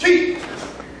 cheek,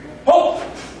 hold,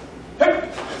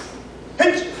 hip,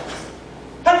 pinch,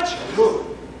 touch, Good.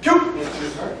 two, Yes,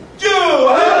 yes, sir.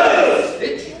 two,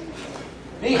 stitch,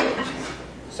 knee,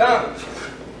 sun,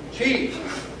 cheek,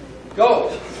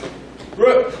 go,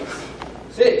 grip,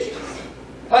 stitch,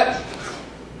 touch,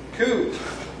 two,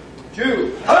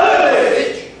 two,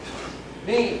 stitch,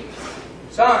 knee,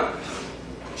 sun,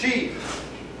 cheek,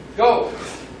 go,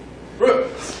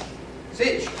 grip,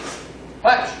 stitch,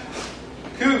 touch,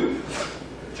 two,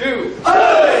 two,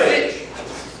 stitch,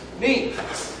 knee,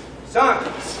 sun,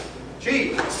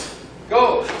 cheek,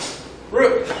 go,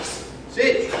 grip,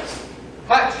 stitch,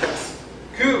 touch,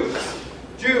 two,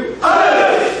 two.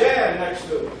 Yeah, next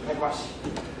to Nekawashi.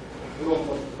 You go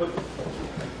put.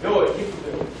 Yo, kick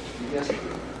to do.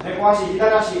 Nekawashi,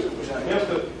 Hitarashi. Just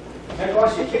to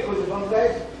Nekawashi, kick with one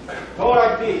leg. Go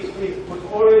like this, please.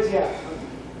 Put always here.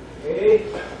 Okay.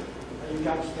 And you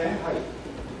can stand high.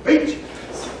 Pinch,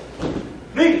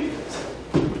 knee,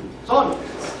 Son.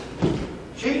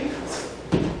 Cheek.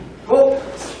 Go.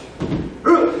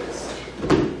 grip,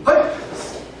 hip,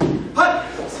 hop,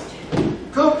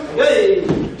 Cook. Yay.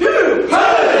 two,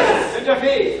 Bend your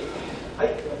feet. High.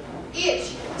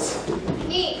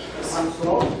 1、2、 And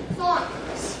slow.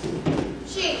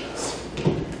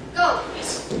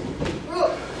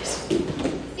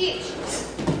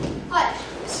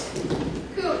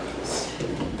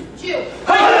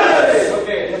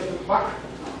 let's do back.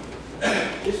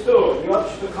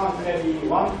 should count maybe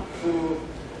 1 to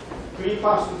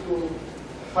 3% to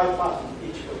 5%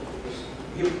 each group. It's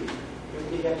guilty.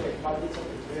 Guilty effect, but it's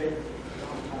very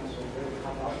sometimes so very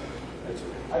cut out.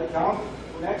 I count.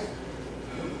 Next.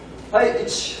 はい、1、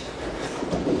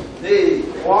2、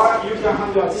 Or you can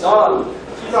handle it Son.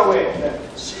 either way.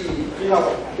 4、 Either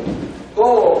way.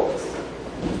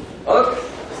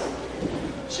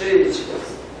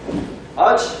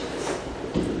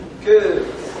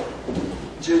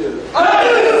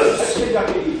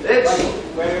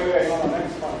 5、6、7、8、9、10。Wait, no,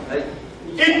 next one. はい。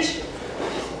 1,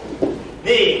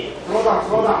 2, slow down,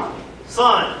 slow down.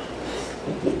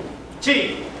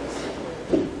 3,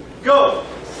 4,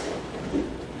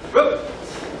 go.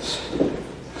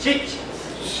 6,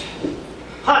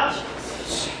 7,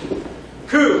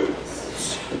 8, 9,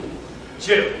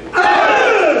 10.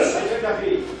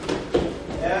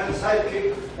 And side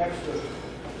kick next to it.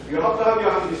 You have to have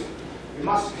your hand this. You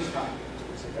must this time.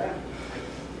 Okay?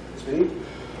 Spinning.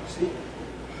 See?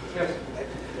 Yes.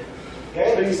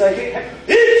 Okay? Spinning side kick.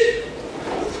 1、2、3、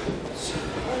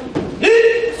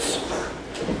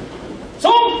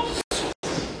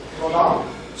 Slow down.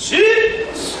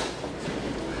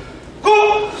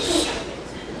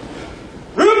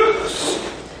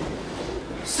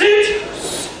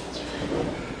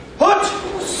 4、5、6、7、8、9、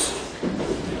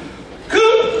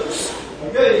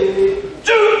 Okay.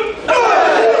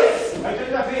 10。I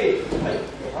take the feet. 1、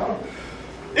 Slow.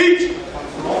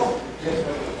 Yes,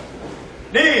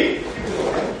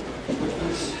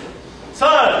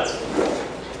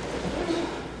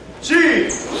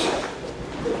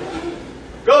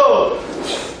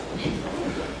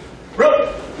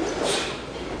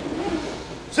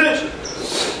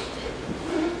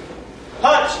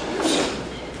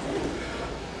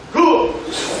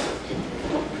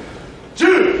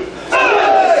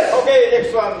 Okay,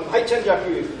 next one. High change your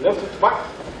feet. Left to back.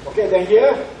 Okay, then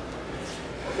here.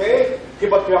 Okay,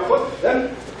 pivot your foot.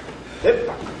 Then left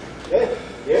back. Okay,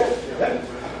 here. Then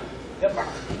left back.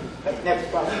 Right,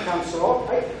 next one. Come slow.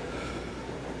 Right.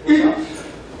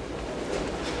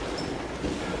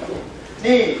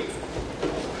 Knee.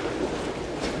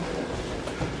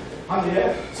 Hand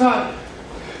here.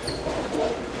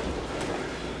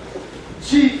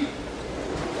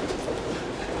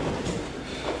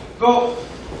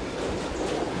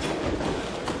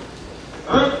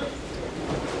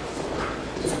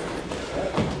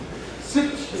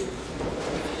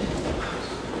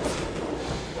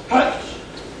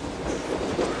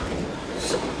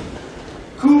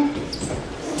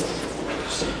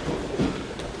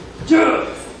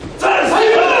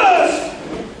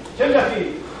 Change your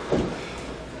feet.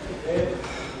 Okay,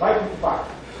 right to back.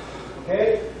 Okay,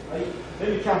 right. Then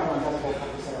you count 1, that's 4,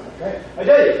 5, 7. Okay,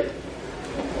 ready?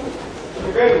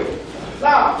 Very good.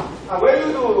 Now, when you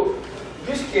do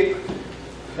this kick,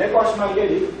 then watch my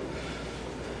lady.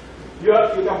 You can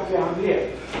put your hand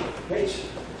here. Okay?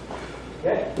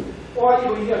 Okay? Or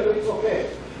even here, so it's okay.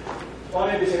 Or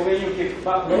maybe say when you kick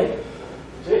back way,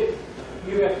 see?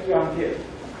 You have your hand here.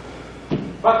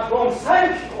 But from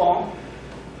side kick on,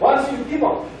 once you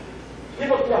pivot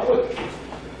your foot.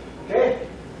 Okay?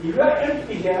 If you are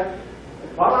empty here,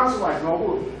 balance-wise, no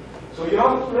good. So you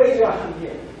have to raise your hand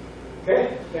here.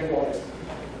 Okay? Then go ahead.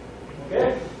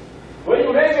 Okay? When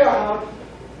you raise your hand,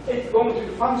 it's going to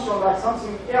function like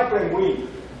something airplane wing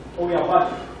over your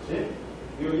body. See?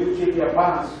 You keep your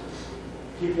balance.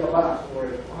 Keep your balance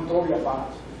or control your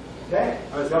balance. Okay?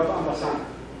 You have to understand.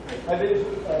 I did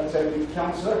say you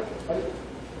cancel. Right?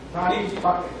 Turn each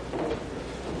back.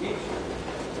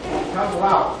 Count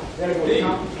loud. There you go.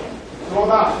 Count. Slow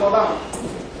down, slow down.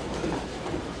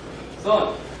 Son.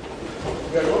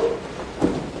 Very good.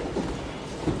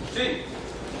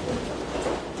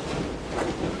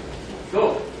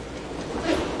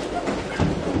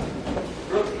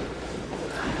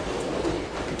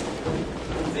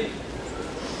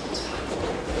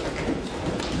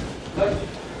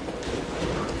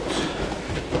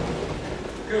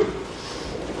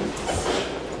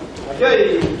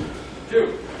 Okay. 10。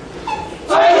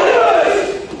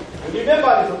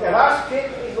 Remember this, okay? Last kick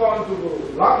is going to do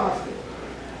long last kick.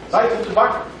 Right to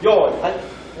back, yo. Right.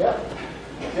 Yeah.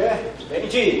 Okay. Then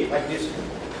G, like this.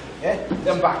 Okay.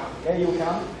 Then back. Then you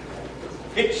can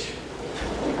hitch.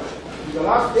 The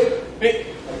last kick. Pick.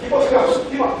 Keep up your foot.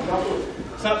 Keep up your foot.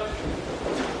 3、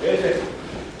 Yes, yes.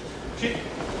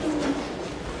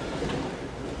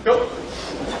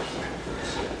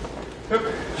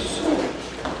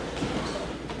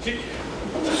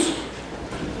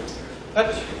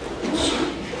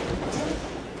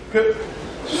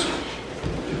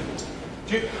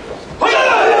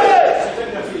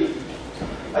 your feet.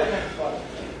 Right next one.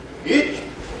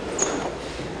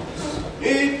 1、2、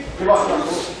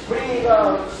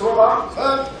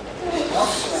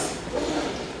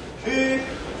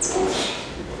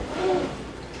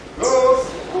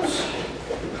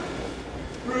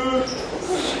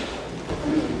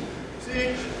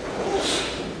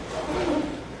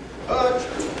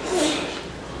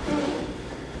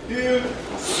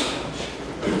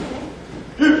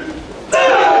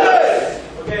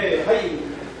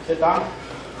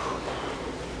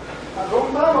A long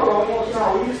time ago,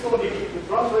 we used to only keep the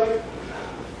front leg,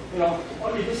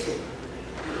 only this way.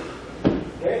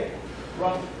 Okay?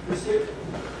 Front this way,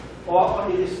 or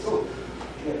only this too.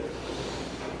 Okay.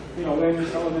 When we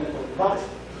start on. But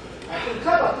I think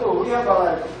kata too, we have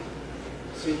like,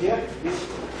 see here, this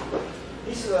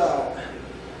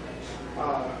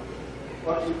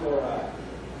what we call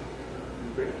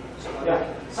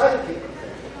side kick.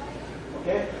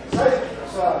 Okay, side kick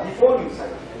is deforming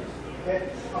side. Okay,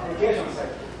 application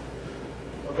side.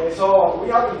 Okay, so we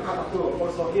have in kata too,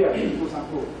 also here in Busan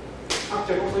too.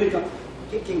 Actually, also you can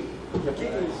kicking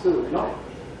is too,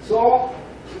 So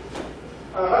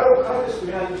a lot of countries in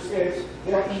the United States,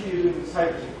 they are easy using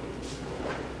side kick.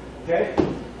 Okay,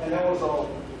 and then also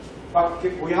back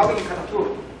kick. We have in kata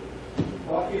too,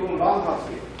 or even roundhouse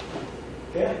kick.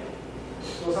 Okay,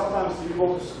 so sometimes you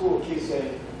go to school, kids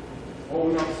say, "Oh,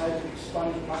 we have side kick,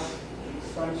 Spanish,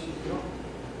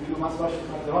 we do Matsubayashi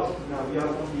Shorin. Now we have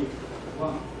only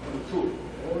one and two.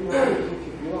 Or we have two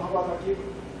kick. We don't have other kick."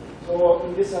 So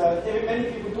in this, many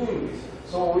people doing this.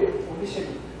 So we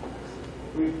initially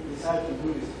we decided to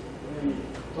do this in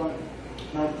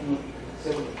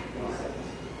 1970.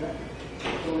 Okay?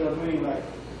 So we are doing like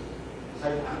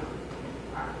side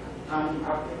turning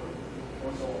up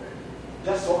also,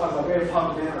 just so as a very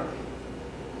fundamental.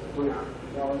 We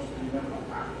want to remember.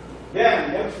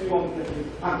 Then next we want to do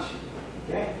punch.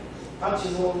 Okay? Punch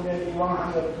is maybe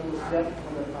 100 to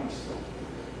 300 punches.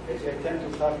 It's 10 to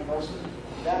 30%.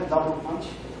 Then double punch.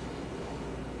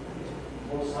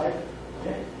 Both sides.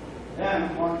 Okay?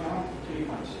 Then 1 count, 3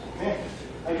 punch. Okay?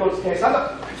 I go to stand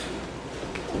up.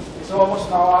 It's almost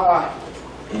now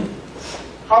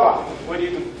hour. We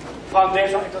did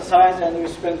foundation exercise and we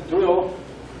spent drill.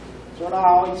 So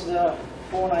now it's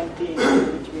 4:19,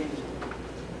 which means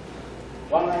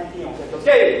 1:19.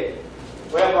 Okay.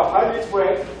 We have a 5 minutes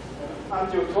break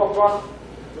until 2 o'clock.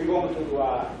 We're going to go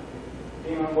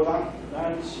down,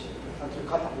 lunch, until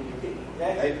cut up. Okay?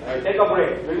 Take a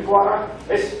break. Drink water.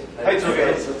 Yes. It's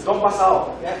okay. Don't pass out.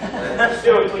 Okay?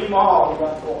 Still 3 more. We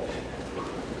got to go.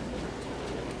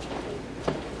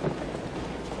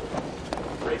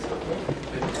 Breaks.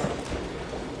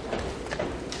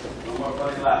 No more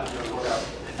running laps. You're going out.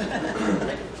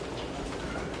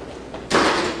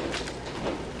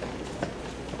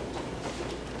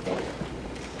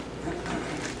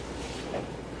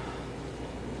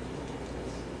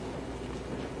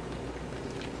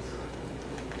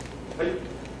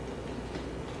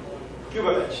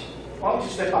 Cuba touch. Why don't you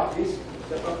step up, please?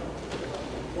 Step up.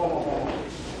 One more.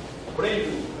 Brain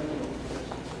move.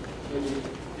 Maybe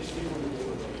these people will do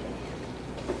it.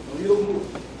 You don't move.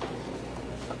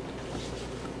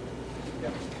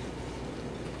 Yeah.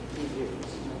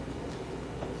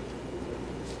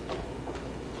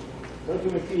 Don't do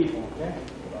me people, okay?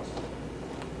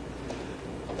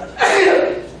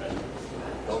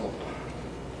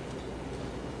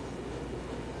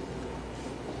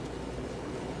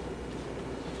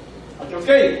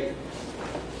 Okay.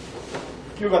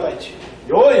 Cuba touch.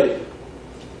 Yoi.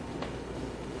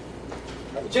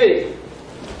 J.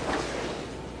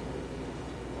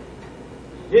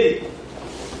 Yay.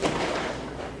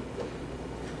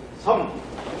 3.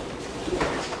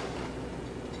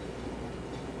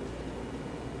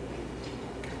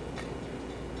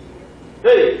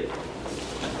 Hey.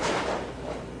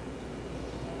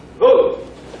 Go.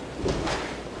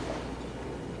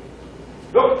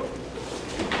 Go.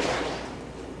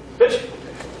 Pitch.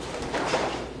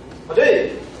 Ajay.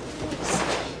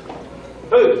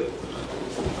 Hey.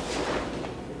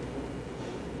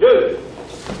 Good.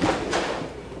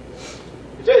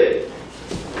 Ajay.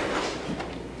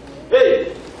 Hey.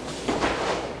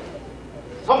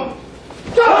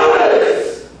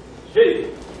 3.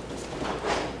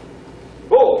 Yes.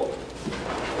 4.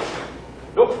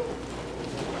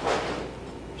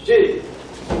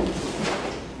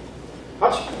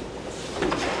 5. 6.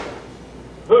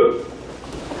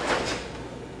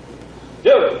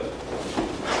 7. 8. 9.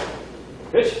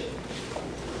 10. 11.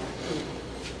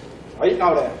 Right,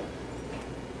 now then.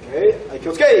 Okay, I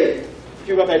feel okay.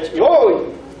 You got that.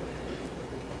 Yo!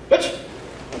 Pitch!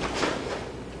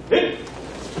 Hit!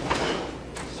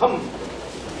 3.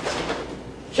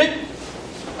 Shake!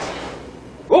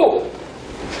 Go!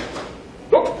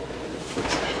 Look!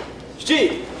 7.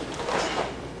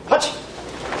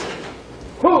 8.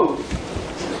 9.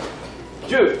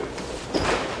 10.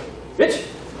 Pitch!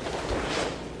 2.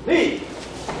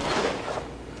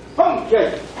 3. Okay.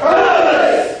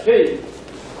 3.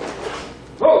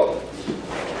 Go!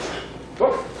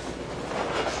 Look!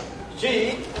 7.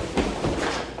 8.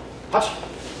 9.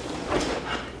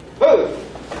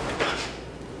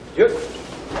 10.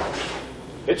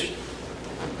 1。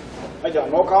はい、じゃあ、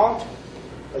ノーカウン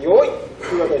ト。よーい。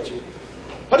9型1。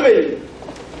始め。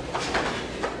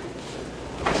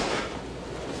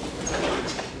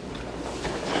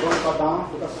4パターン、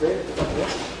2つで、2つ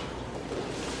で。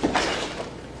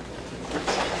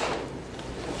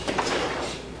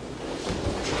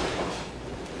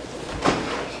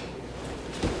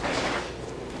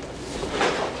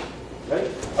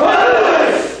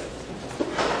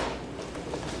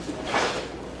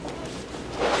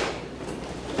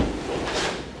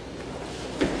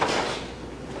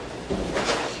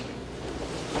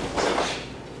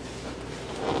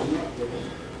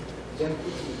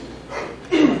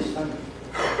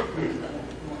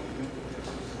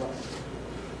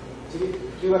次、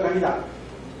9型2段。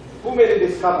Who made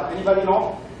this cover? Anybody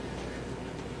know?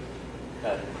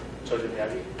 Children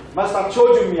Miyagi. Master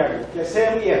Chojun Miyagi. Okay,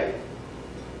 same year.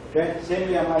 Okay, same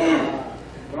year my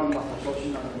grandmaster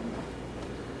Takayoshi Nagamine.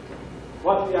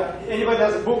 What? Anybody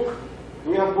has a book?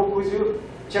 Do you have a book with you?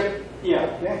 Check year.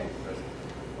 Okay.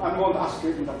 I'm going to ask you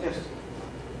in the test.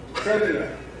 Same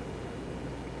year.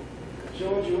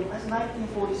 Chojun, that's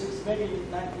 1946, maybe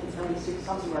 1976,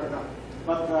 something like that.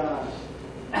 But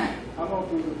I'm going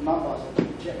to do numbers.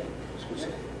 Check. Okay.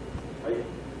 はい。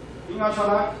いきましょう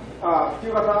な。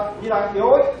9型2段、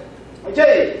よーい。はい、チェ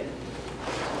イ。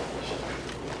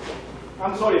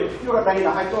I'm sorry。9型2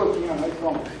段、はい、トーキングがないと。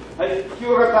はい、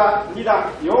9型2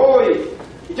段、よー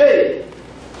い。チェイ。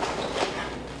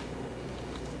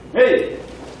えい。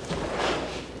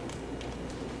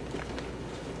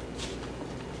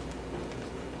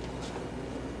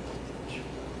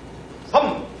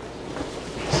3。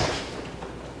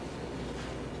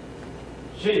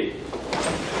4。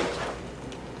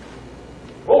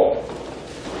5、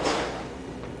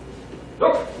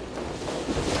6、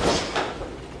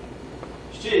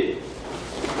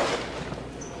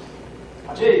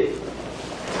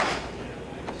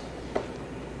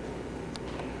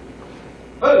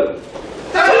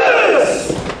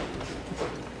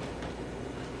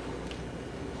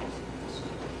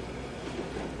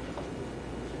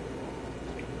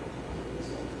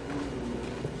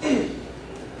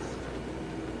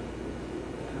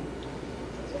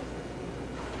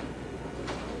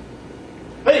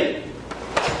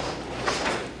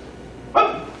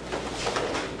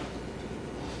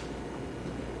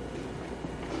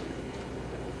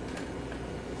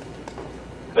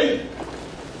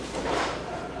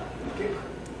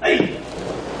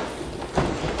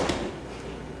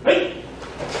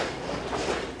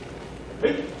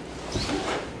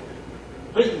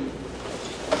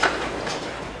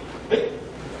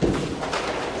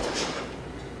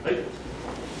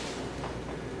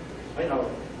7、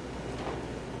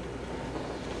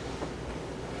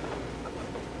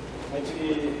8、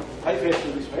9、はい、フェイス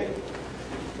ですね。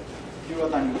9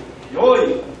型に、よー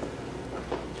い。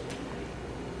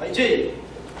はい、1、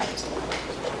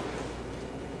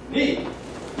2、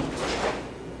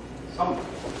3、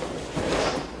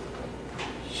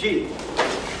4、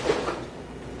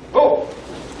5、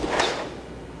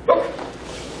6、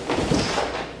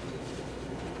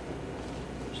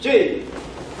7、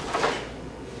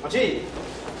8、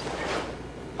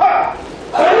は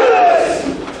ぁ、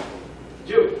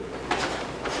10、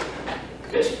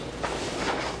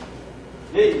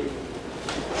2、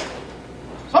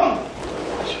3、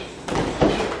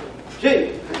4、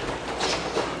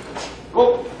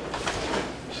5、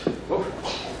6、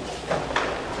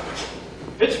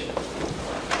7、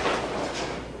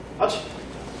8。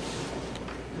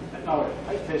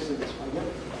はい、フェイスです。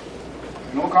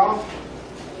ノーカウント。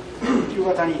9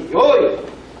型に、よーい。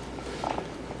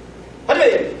始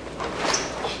め。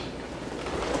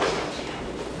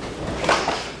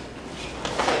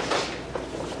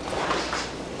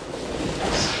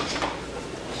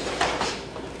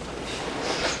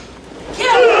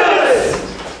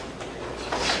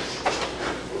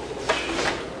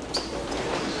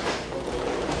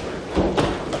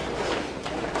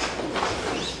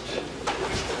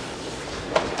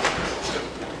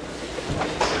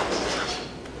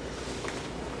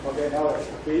Okay, now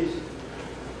please.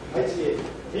 はい、次。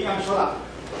右側のショーダー。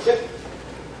チェック。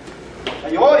は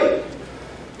い、よーい。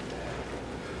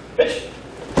1、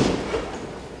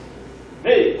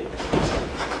2、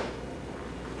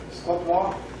スコット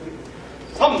も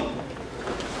3、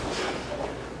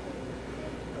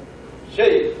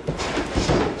4、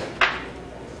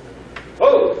5、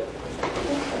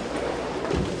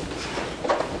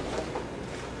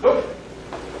6、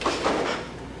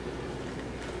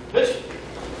7、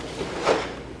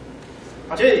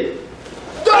8、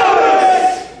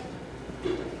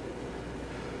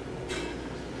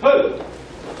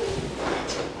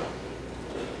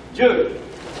10 1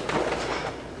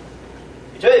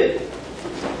 8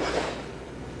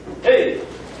 3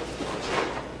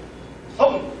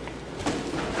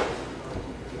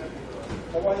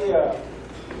 over here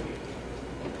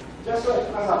just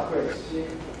like other place. See?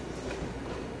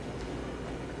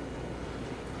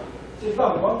 Sit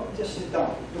down, one, just sit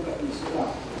down. Look at me, sit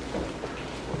down.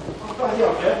 Over here,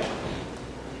 okay?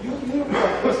 You look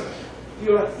like this.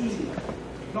 You're easy.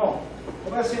 No.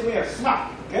 Over here,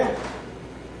 snap, okay?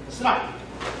 Snap.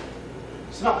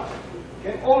 Snap.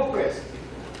 Okay? All press.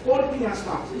 All finger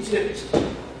snap. Each step.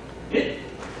 Hit.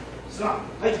 Snap.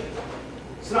 Right.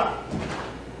 Snap.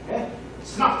 Okay?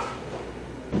 Snap.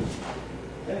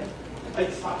 Okay?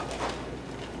 Right, snap.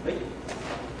 Right.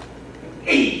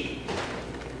 Hey.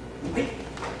 Right.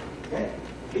 Okay?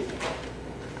 Hit.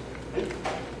 Right.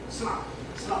 Snap.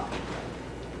 Snap.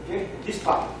 Okay? This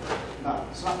part. Now,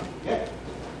 snap. Okay?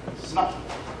 Snap.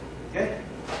 Okay?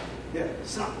 Yeah,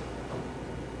 snap.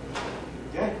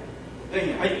 Okay? Then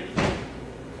here, right.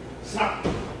 Snap.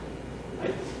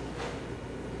 Right.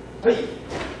 Right.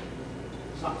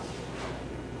 Snap.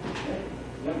 Okay?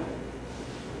 Yeah.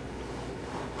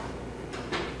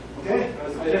 Okay?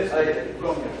 I get it.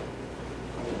 From here.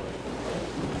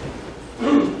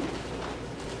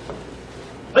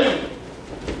 Hey.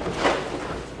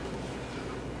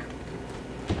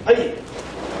 Hey.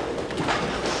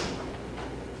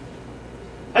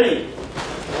 Hey.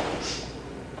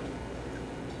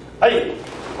 Hey.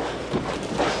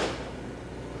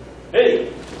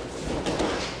 Hey.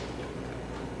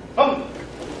 Come.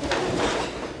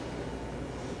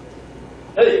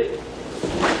 Hey.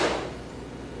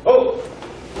 Oh.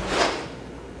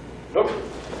 Look.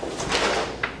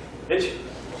 Hitch.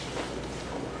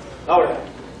 Now then.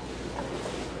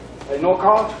 I no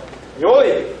count.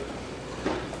 Yoi.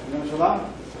 Nonchalant.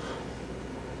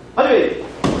 Hadi.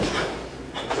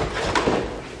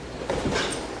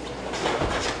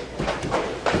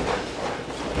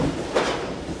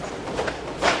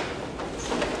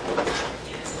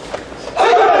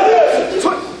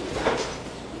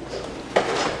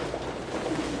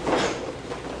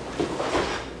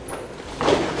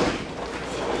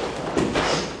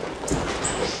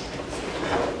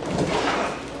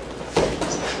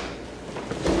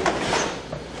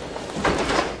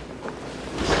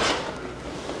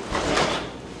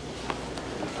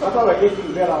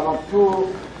 Getting there around 2,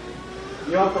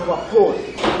 you have to pause,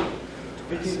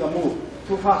 which is the move,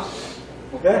 too fast,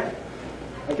 okay?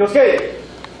 Okay,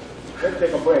 let's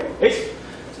take a break. Hey.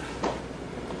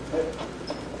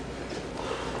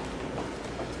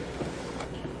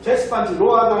 Chest punch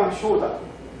lower than shoulder.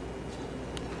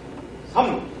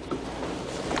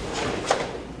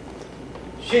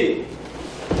 3,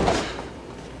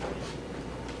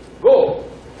 4,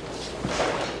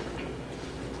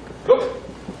 5, 6,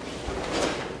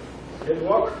 Head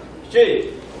walk, 7, 8,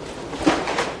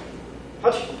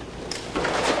 9,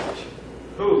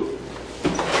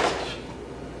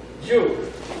 10.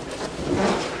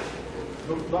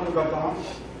 Look down, go down. 1.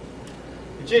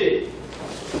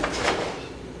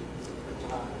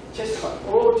 Chest part,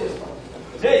 all chest part. 2.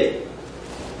 3.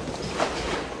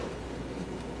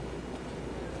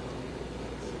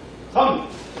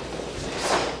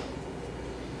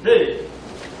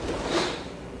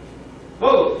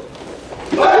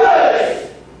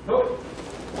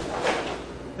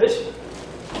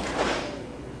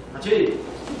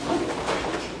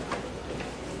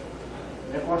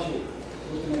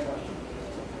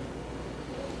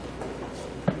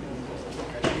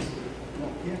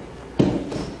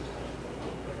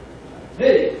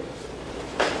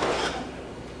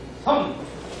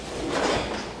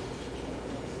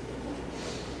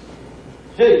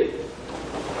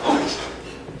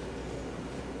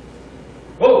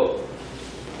 4. 5.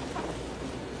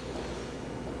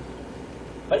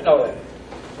 Right now then.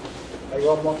 Like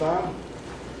one more time.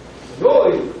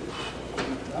 Roll.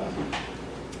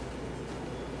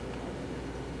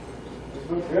 It's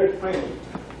good, very friendly.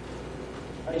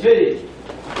 Ready.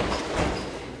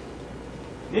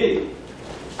 2,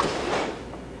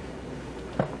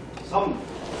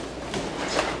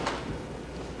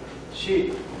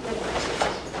 3,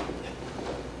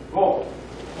 4,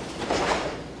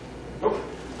 5,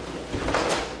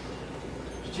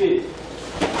 6, 7, 8,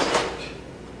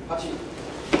 9, 10.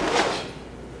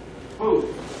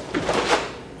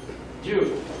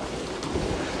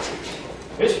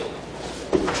 Yes.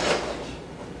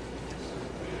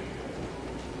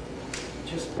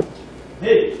 Just 2,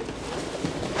 3,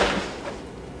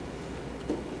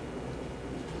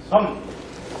 4.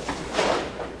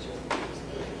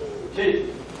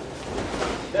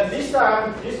 Then this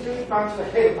time, this three punch the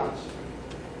head punch.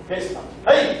 Face punch.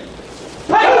 Hey!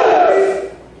 Hey!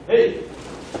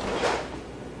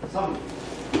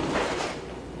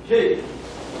 Okay.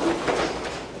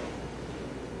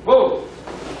 Whoa.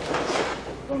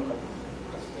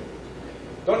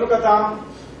 Don't look at down.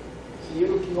 See you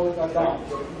looking over at down.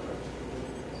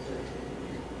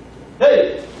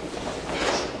 Hey.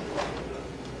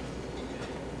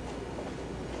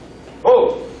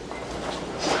 Oh.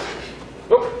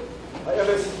 Look. I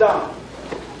ever sit down.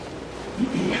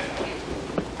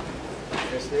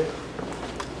 Yes, there.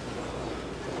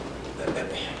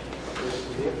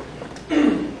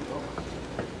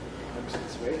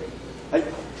 This way. Hey.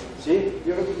 See,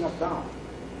 you're looking up down.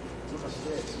 Look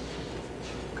upstairs.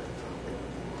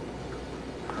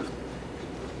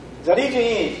 The reason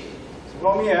is,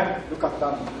 from here, look at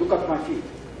down, look at my feet.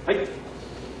 Hey.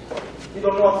 You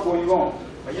don't know what's going on.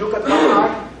 But you look at my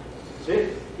eye. See,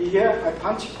 here I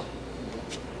punch.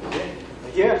 Okay.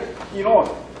 Here, you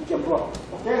know, you can block.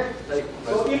 Okay?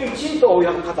 So even chin to we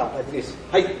have kata like this.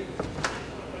 Hey.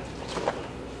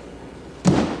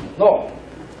 No.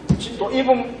 Chin to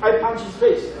even I punch his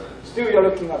face. Still you're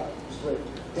looking up straight.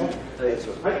 Okay? Hey.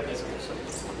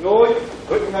 Yoi.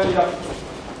 Good. I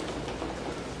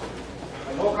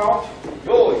walk out.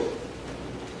 Yoi.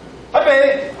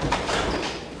 Happy.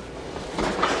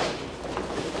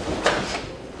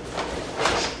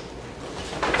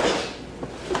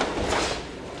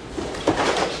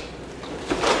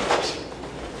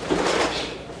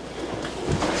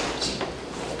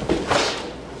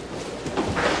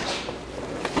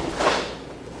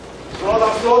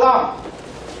 Slow down.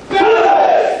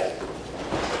 Yes!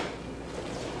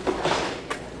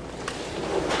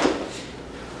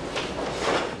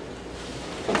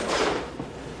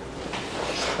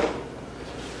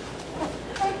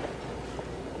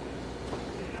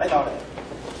はい、倒れ。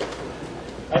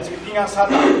はい、次、ピンガンサ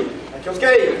ンダー。はい、気をつけ。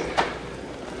よ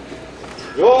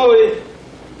ーい。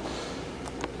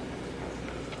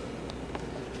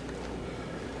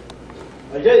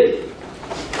はい、ゲイ。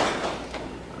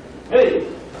Hey!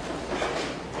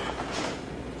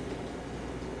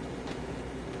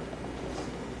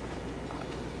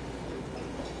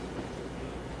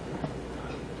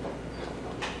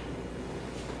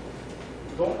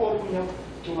 Don't open up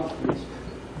too much space.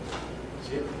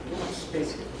 See? Too much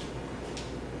space here.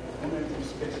 Don't make too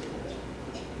space here.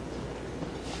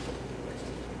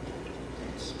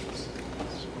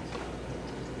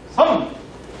 Some!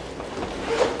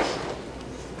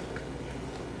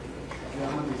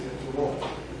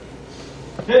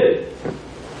 Hey!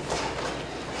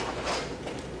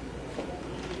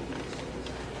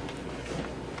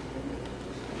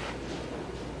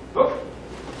 Look!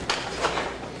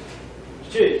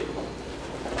 7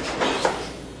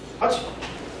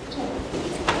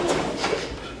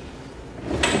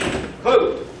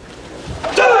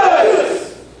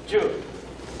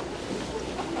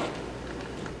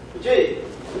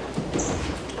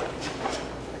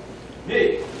 8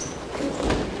 9 10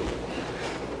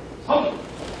 1 2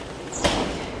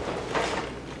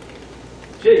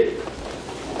 3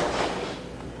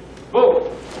 4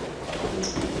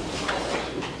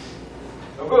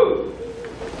 5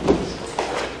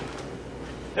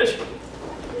 6 7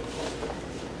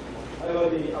 I will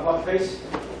be about face,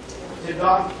 sit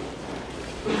down.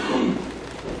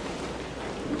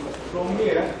 From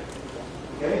here,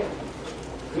 okay,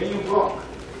 when you block,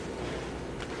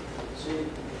 see,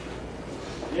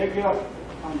 regular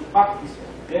and back this way,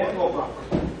 then go block.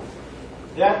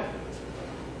 Then,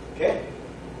 okay,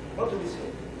 not to this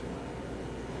way.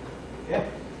 Okay,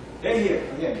 then here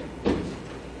again.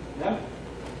 Then,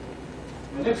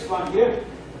 the next one here,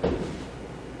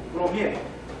 from here,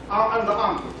 arm and the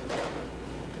arm.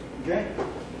 Okay?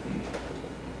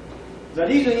 The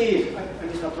reason is,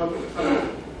 and it's not trouble.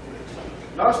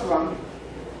 Last one.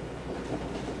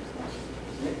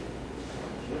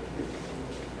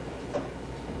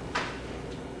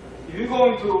 If you're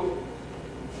going to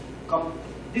come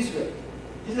this way,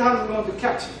 this hand is going to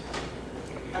catch.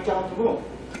 I cannot go.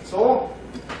 So,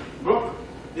 block,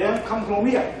 then come from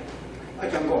here. I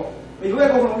can go. If I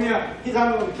go from here, his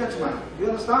hand is going to catch mine. You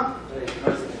understand?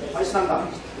 I stand up.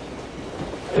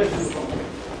 Let's do from here.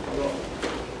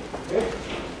 Okay?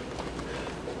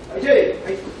 Okay.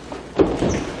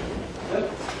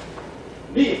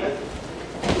 Knee.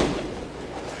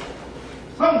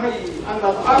 Thumb high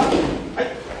under the arm.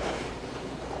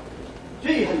 G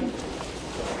high.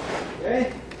 Okay?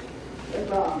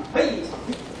 Left arm high.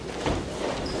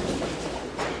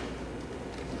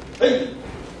 Hey.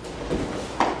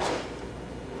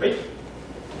 Hey.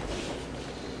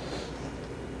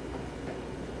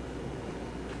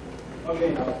 Okay,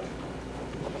 now.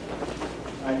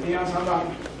 I think I'm someone.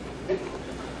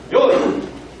 Yo.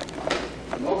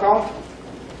 No count.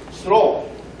 Slow.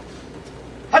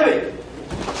 Hurry.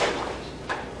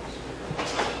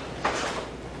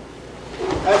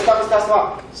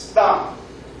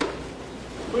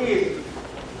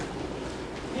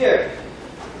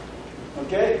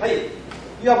 Okay? Hey,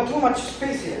 you have too much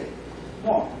space here.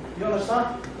 More. You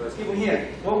understand? Even here.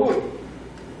 No good.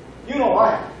 You know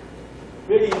why?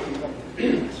 Very important.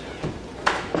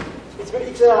 It's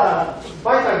a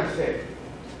vital mistake.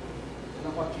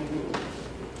 Now what can you do?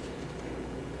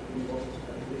 You go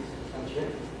like this, punch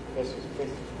here. Face.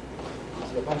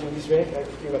 So you're punching this way, like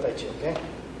you got touch, okay?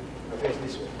 Your face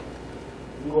this way.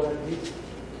 You go like this,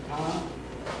 turn,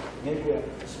 make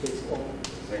a space open.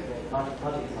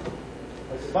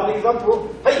 Bad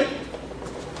example. Hey!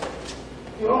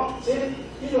 You know, see,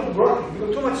 you don't block, you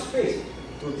got too much space.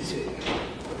 Do this way.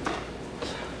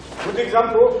 Good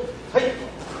example. Hey!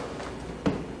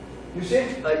 You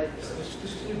see, like this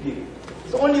is big.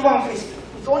 It's only one piece.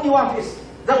 It's only one piece.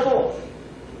 That's all.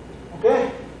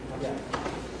 Okay? Okay.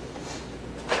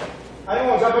 I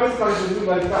know Japanese culture do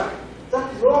like that.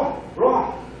 That is wrong.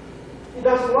 Wrong. It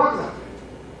doesn't work that.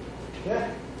 Okay?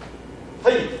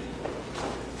 Hey.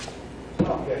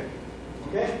 Okay.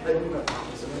 Okay? Hey,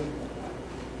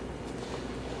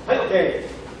 okay.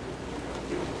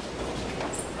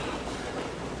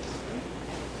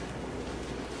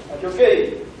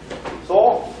 Okay. So,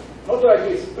 not like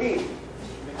this, please.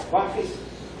 One piece.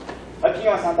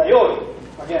 Ukiah Santa, yo.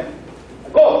 Again.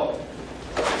 Go!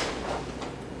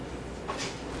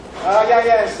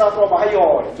 Again, start over. Hey,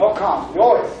 yo. No count.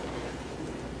 Yo.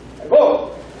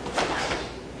 Go!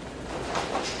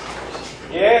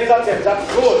 Yes, that's it.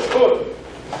 That's good. Good.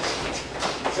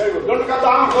 Very good. Don't cut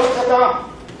down. Don't cut down.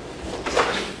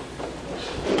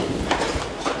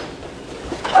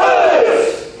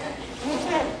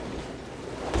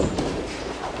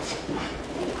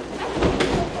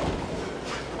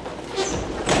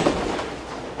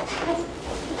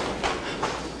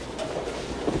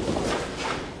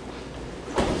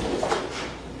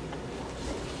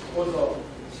 Also,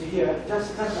 see here,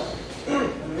 just cut down.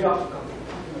 And we have to come.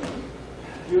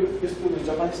 You speak in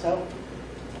Japanese style?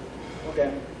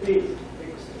 Okay, please.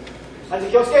 はい、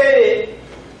気をつけ。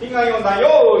フィンガー4段、よ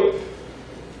ーい。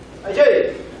はい、チェ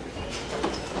イ。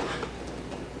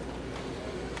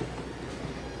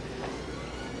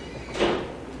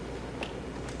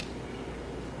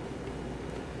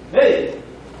レイ。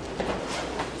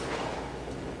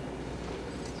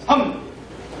3。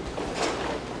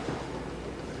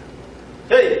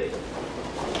チェイ。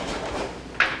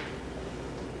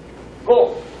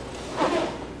5。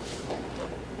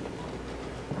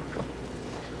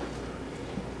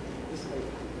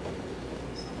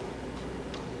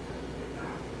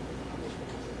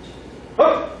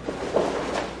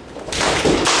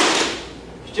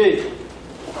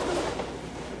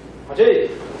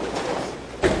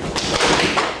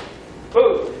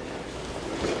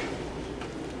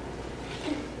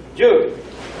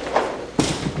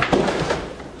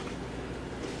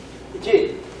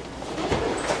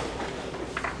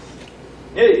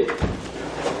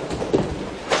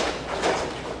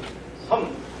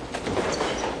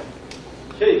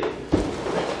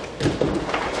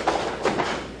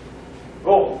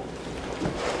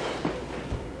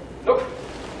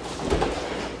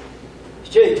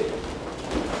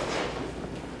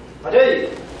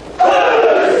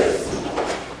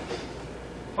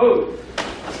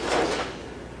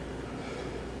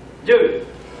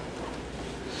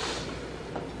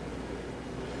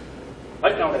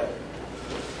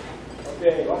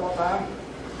Okay, one more time.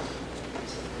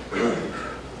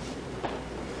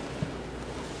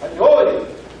 And hold it.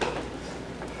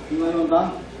 You are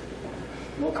done.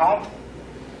 No count.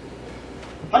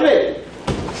 始め。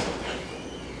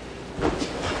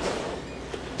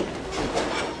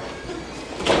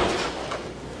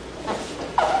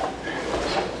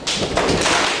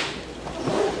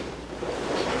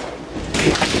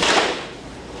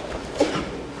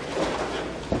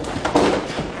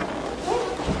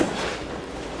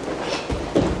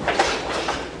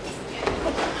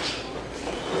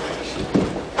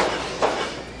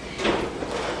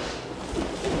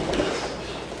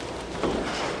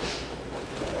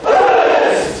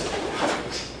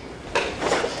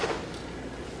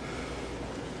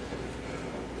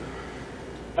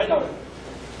はい、なる。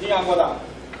2案5段。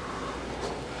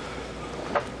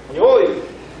用意。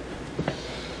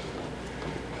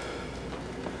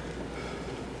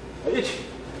1。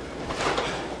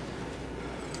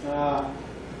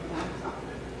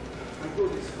do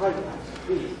this 5 times,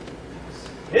 please.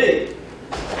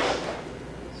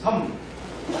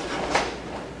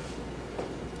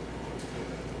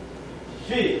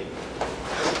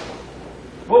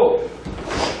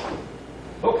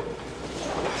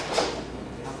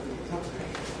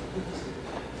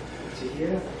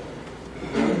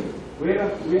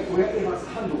 where it was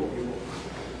handle,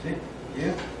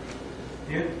 here,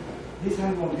 here, this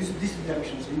hand one this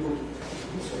direction, so you go to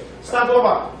this way. Start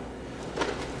over.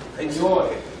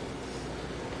 Enjoy.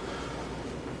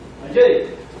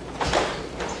 Ajay.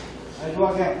 I do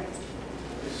again.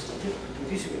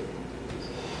 This way.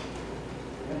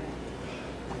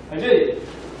 Ajay.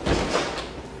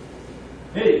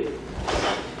 Hey.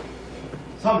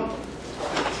 Some.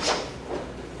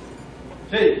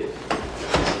 Hey.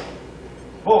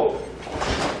 Four.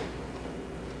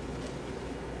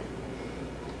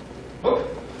 Look.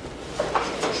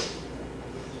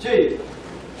 J.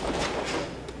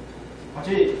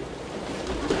 J.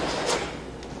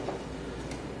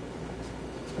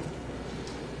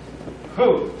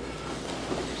 Who?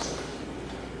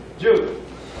 Ju.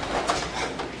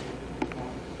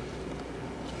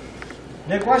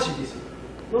 猫足です。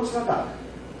どうしまった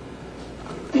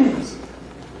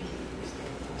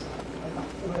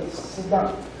？Sit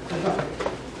down. Sit down.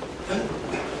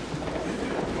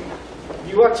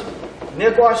 You watch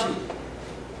猫足。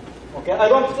Okay, I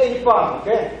don't put any palm.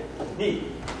 Okay, knee.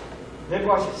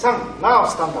 猫足。3. Now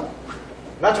stand up.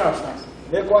 Natural stance.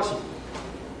 猫足。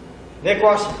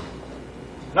猫足。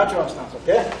Natural stance.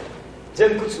 Okay.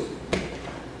 前屈。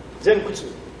前屈。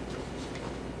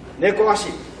猫足。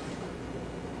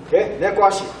Okay, 猫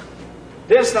足。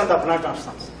Then stand up. Natural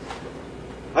stance.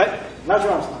 はい。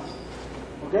Natural stance.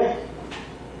 Okay.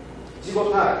 自己体。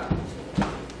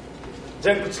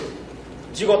前屈。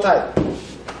自己体。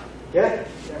Okay.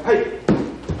 はい。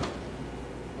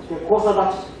交差立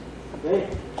ち。Okay.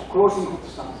 Crossing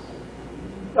stance.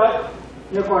 は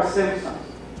い。猫足セーフスタンス。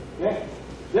Okay.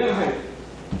 Then はい。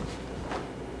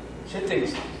セッティング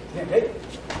スタンス。Okay.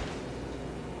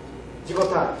 自己体。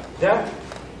Then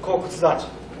後屈立ち。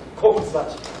後屈立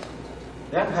ち。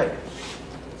Then はい。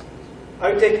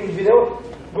Are you taking video?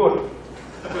 Good.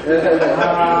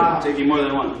 Taking more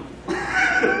than one.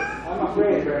 I'm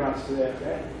afraid very much today.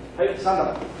 Okay. はい、stand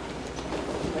up.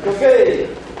 Okay.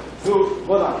 To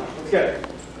go down. Okay.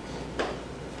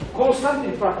 Constant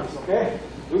in practice. Okay.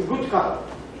 With good cover.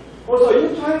 Also,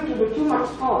 you trying to do too much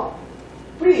power.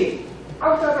 Please,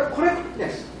 after the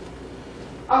correctness,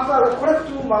 after the correct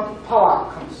movement,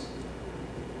 power comes.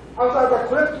 After the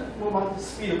correct movement,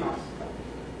 speed comes.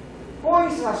 For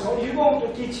instance, you want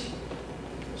to teach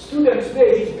students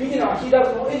today, he's beginner, he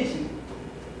doesn't know anything.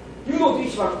 You don't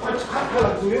teach him punch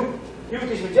cut to you. You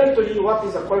teach him gently what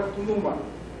is the correct movement.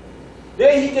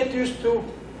 Then he gets used to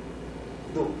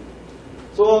do.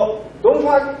 So don't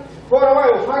for a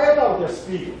while forget about your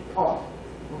speed, power.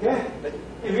 Okay?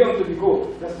 If you want to be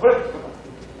good, that's correct.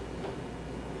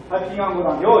 はい、ピンアンゴ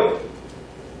ダン、用意。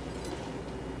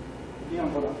ピンア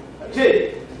ンゴダン。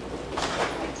J。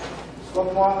スコッ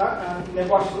トモアン、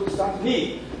猫足スタンス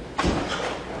2。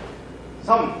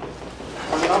3、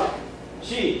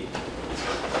3、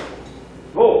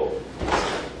4、5、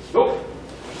6。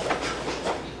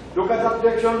Look at that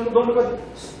direction, don't look at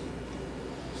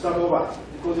start over.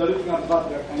 Because you're looking at that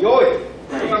direction. 用意。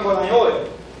今ご覧用意。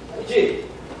1、2、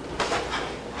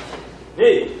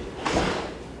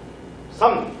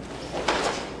3、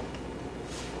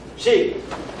4、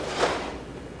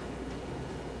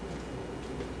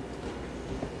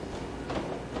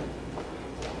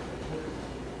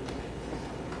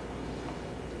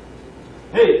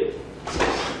Hey.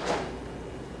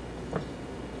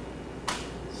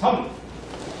 3.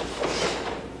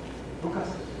 Look at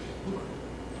that.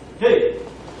 Hey.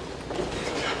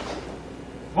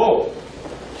 5.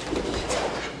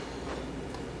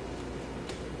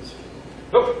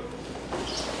 Look.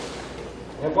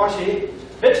 猫足。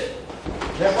Hit.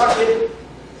 猫足。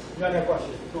いや、猫足。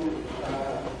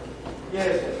Yes,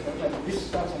 yes. This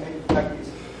stance like this.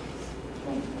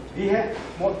 We have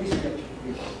more this direction.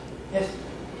 Yes.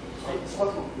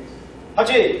 Squat more, please. 8.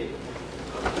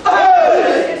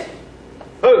 Hey.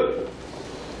 Hey.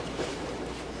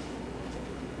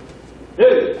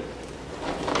 Hey.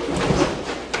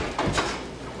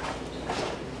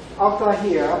 After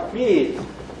here, please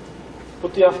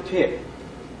put your feet here.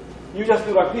 You just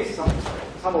do like this,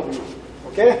 some of you.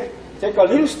 Okay? Take a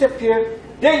little step here,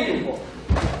 then you go.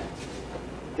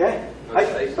 Okay?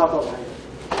 Right, start over.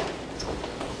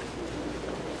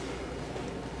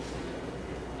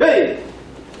 Hey!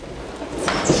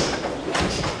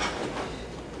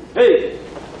 Hey!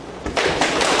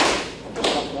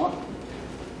 Last one.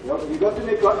 You got to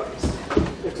make one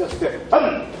extra step.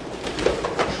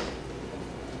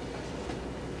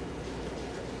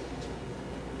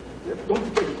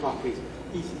 Don't take it far, please.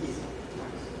 Easy, easy.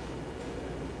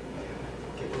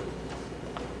 Okay, good.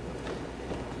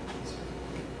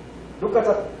 Look at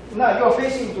that. Now you are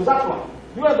facing to that one.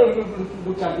 You are going to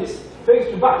look at this. Face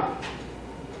to back.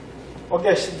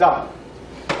 Okay, sit down.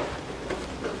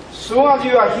 soon as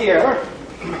you are here,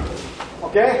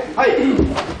 okay? Hi.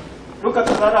 Look at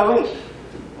the other room.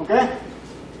 Okay?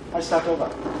 I start over.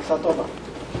 Start over.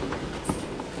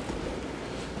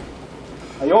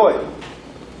 はい、用意。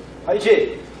はい、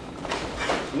1、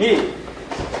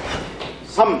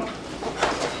2、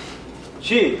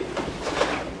3、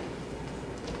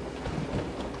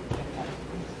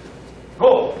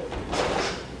4、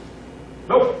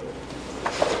5、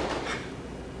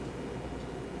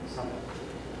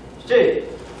6、7、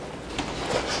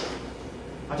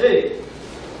8、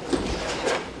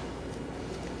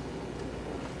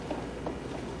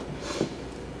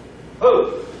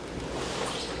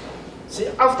See,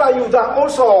 after you done,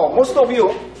 also, most of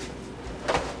you,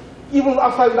 even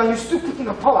after you done, you still putting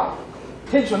a power,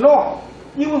 tension. No,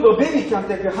 even the baby can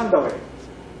take your hand away.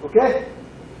 Okay?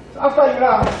 So after you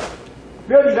done,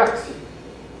 very relaxed.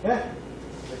 Yeah?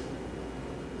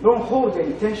 Don't hold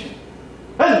any tension.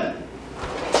 Hand.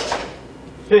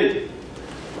 Hey.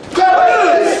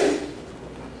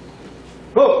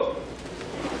 Go.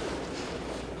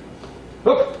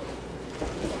 Look.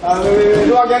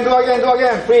 Do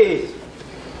again, please.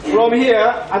 From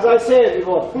here, as I said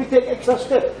before, we take extra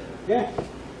step. Okay?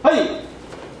 Hey!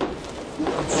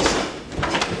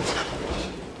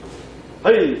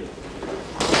 Hey!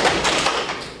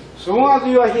 Soon as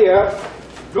you are here,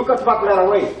 look at back right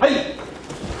away. Hey!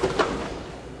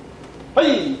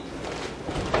 Hey!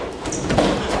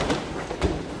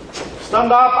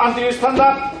 Stand up until you stand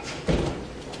up.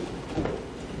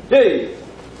 Hey!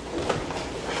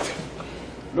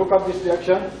 Look at this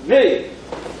direction. Hey!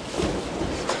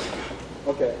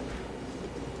 Okay.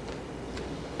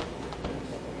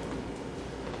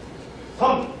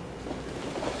 Thumb.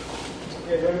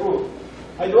 Okay, very good.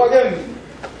 I do again.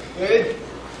 Okay.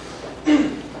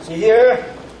 See here.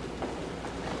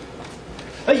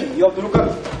 Hey, you have to look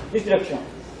at this direction.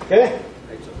 Okay?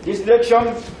 This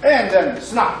direction and then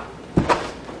snap.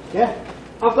 Okay?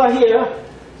 After here,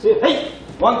 see, hey,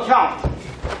 one count.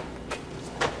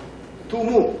 Two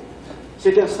move.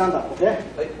 Second stand up. Okay?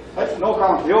 Hey, no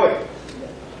count. Yo.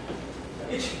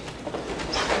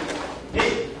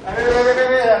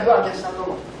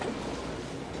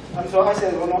 1、2、And so I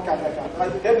said, well, no count, I count.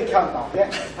 Let me count now, okay?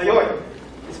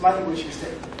 It's my English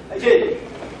mistake.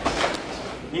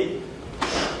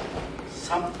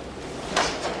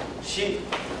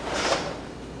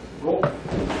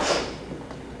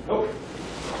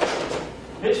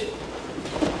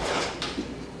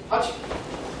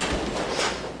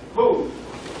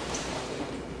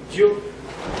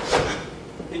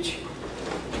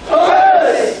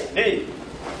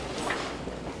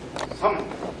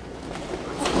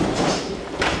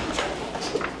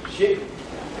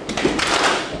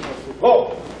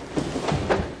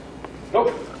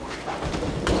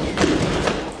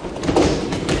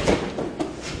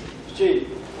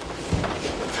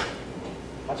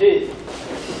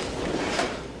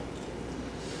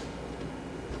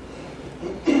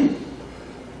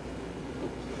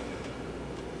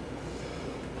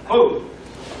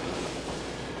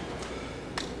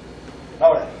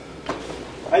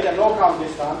 I don't know count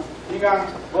this time. You can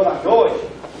go down. Go away.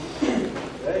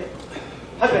 Okay.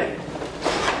 Husband.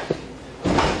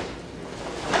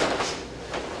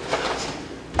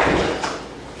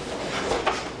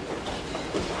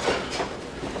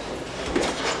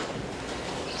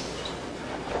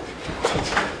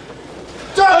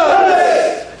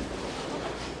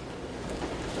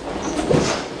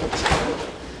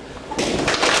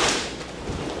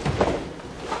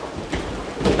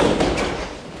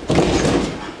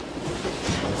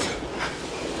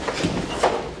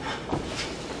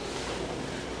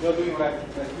 You're doing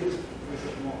like this.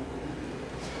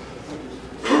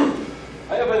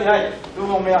 Hi, everybody. Hi. Do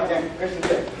one more again. Face the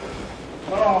chair.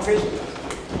 No, face it.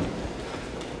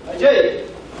 Hi, Jay.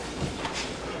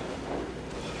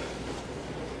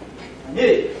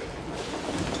 Jay.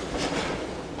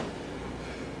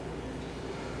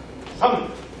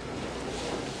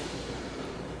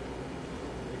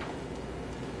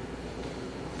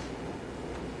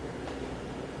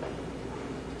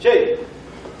 3。Jay.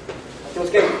 気を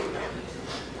つける。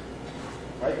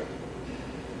はい。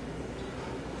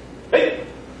はい。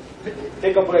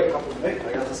テイクアブレイクカップね。あ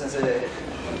りがとう先生。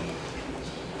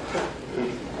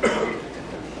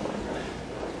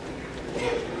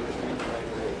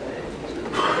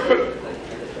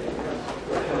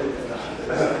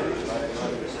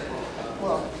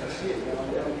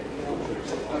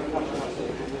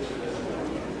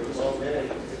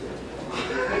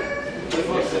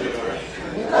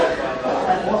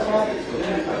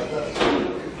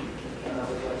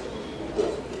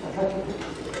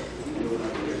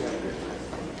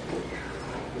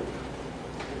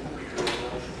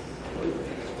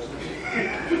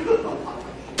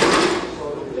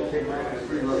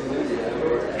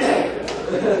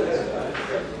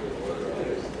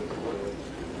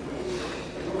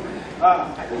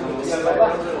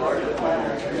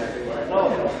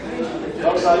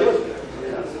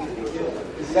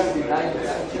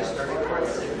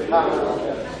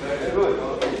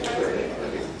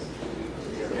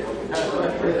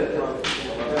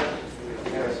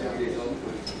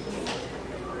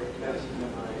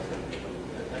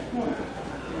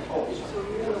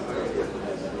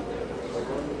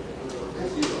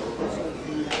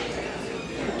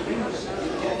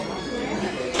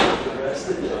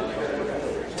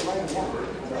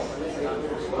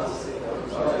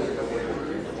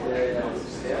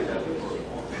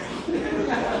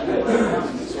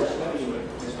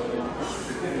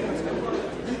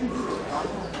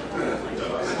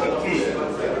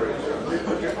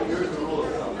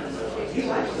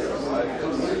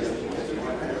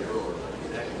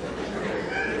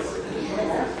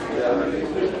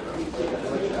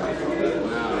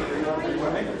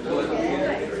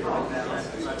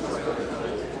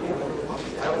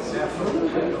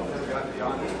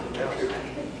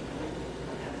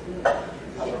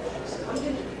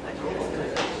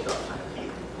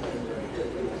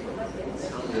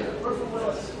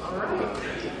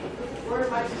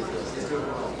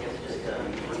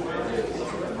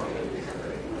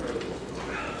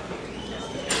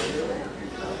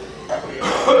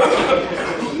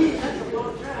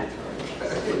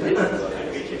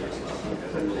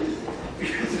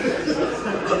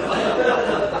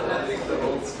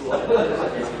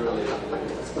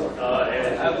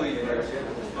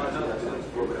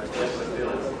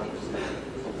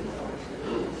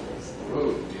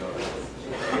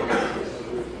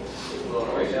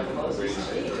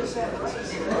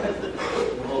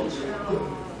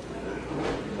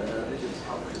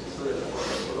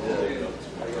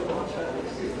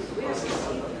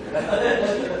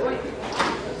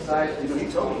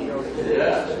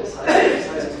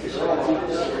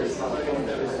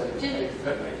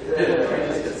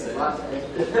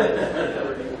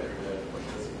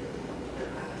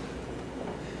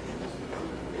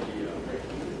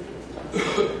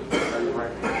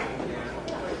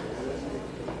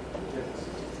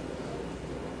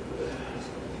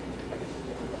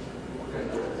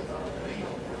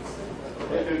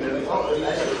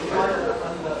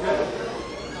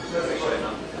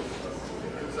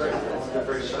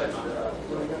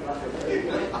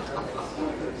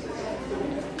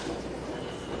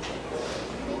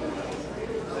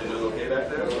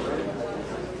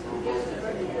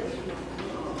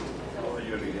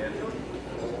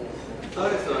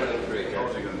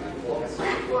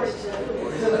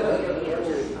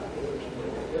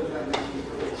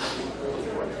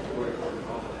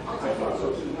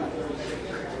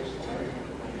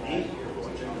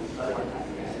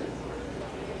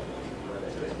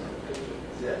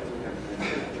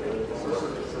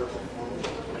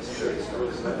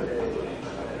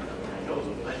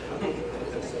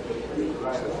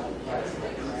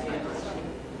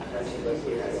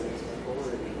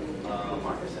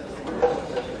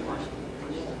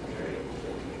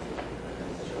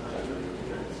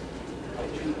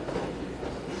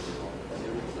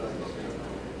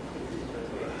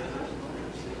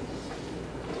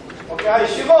Okay,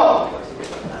 Shivo,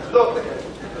 look.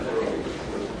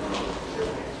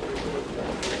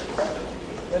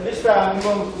 And this time I'm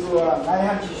going to do a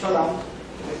Naihanchi Shodan.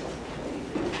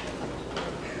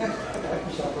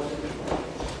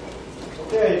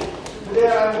 Okay, today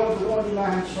I'm going to do only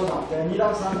Naihanchi Shodan. Then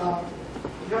Nidan-san,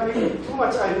 if you have too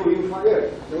much I do, you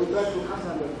forget. They would like to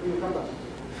concentrate, you come back.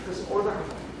 Just order.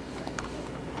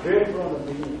 Very from the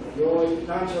beginning. Your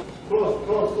Naihanchi,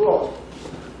 close.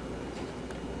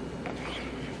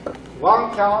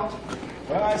 One count.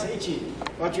 When I say ichi,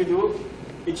 what you do?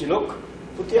 Ichi, look.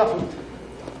 Put your foot.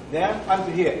 Then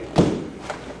unto here.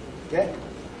 Okay?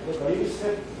 So you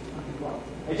step.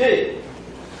 Ichi.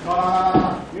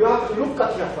 You have to look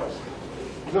at your first.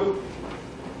 Look.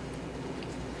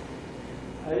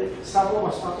 Start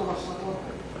over.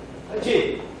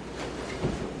 Ichi.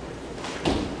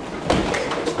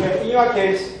 Okay, in your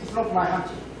case, it's not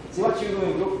Naihanchi. See what you're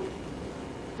doing? Look.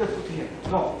 Just put here.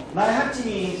 No. Naihanchi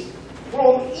means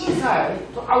from inside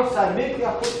to outside, make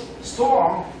your foot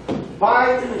strong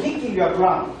by kicking your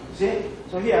ground. See?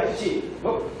 So here, ichi.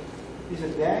 Look. This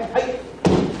is there. Hai.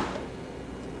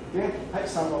 Okay? Hai,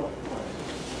 stand over.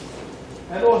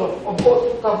 And also, of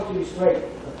course, come to you straight.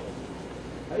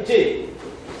 Ichi.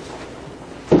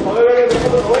 So when you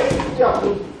put your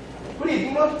foot, please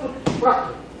do not put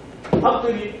flat. Up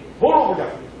to the whole of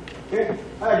them. Okay?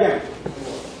 Again.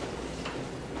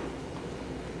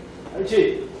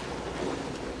 Ichi.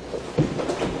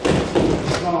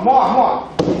 No, more.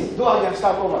 Please do again,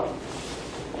 start over.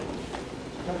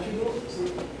 What you do?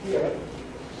 See here.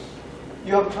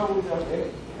 You have trouble with that?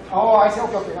 Okay. Oh, I see.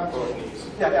 Okay, okay. I'm sorry.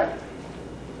 Yeah, yeah.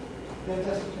 Then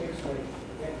just make sure.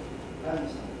 Okay. I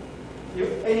understand. You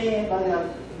anybody have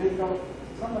medical?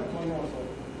 Somebody told me also.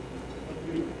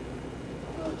 You,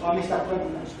 Mr.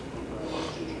 Clement.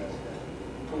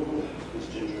 This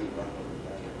ginger and garlic.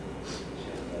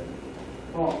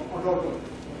 Oh, okay.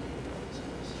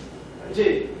 G.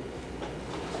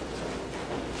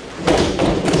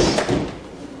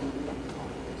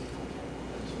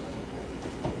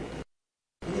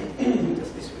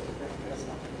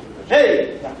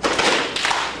 Hey!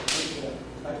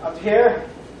 Up here.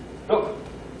 Look.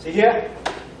 See here?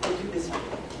 This one.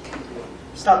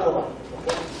 Start over.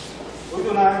 We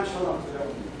do not show up.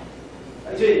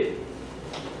 G.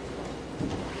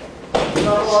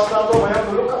 Start over. You have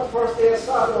to look up first there.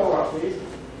 Start over, please.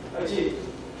 G.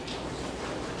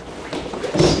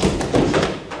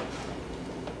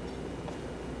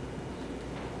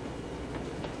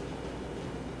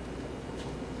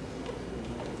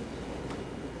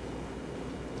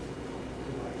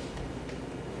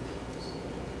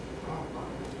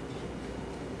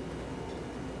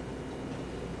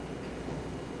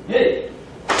 Hey!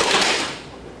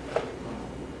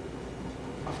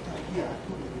 After here,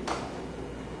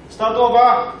 start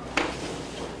over.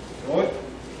 Good.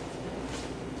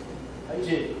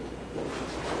 G.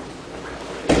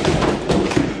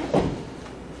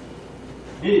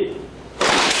 B.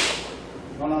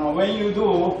 No. When you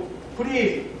do,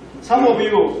 please, some of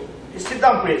you, sit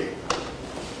down, please.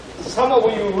 Some of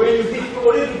you, when you hit, you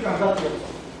already can cut it.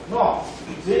 No.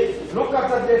 See, look at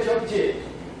the direction G.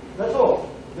 That's all.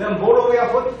 Then borrow your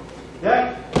foot.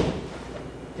 Then,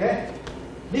 okay,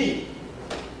 B.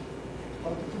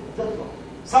 1, 2, that's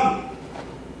all.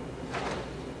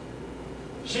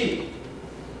 3. C.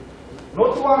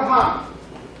 Not one hand.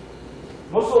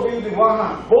 Most of you do one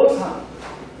hand, both hands.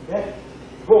 Okay,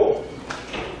 go.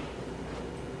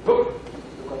 Look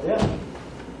at there.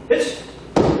 Hitch.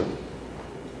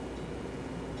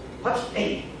 Touch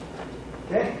A.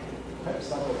 Okay,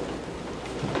 start over.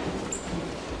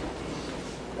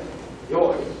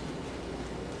 Yo.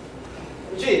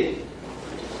 G.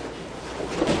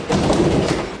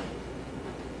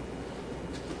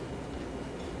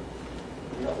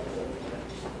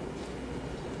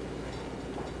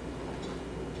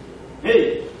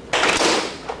 A.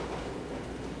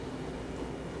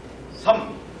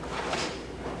 3.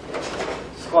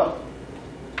 스쿼트.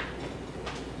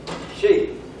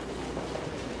 C.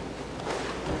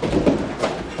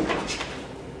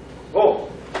 5.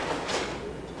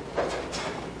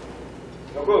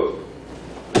 6.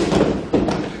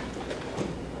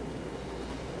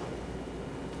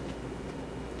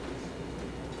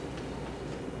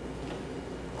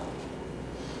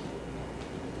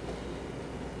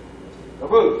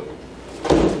 여러분,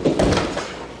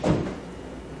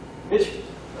 그렇지.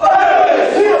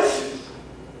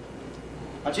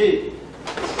 같이.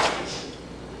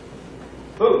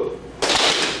 후.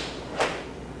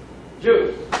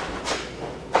 유.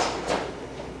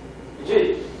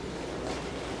 그렇지.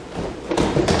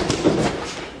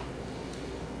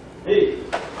 Hey.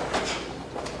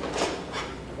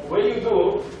 When you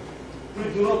do,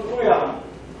 please do not pull your hand.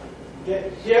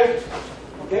 Okay, here.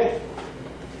 Okay.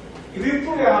 If you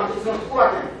pull your hand, it's not pull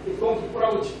again. It's going to pull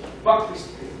out back twist.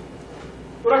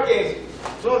 Pull again.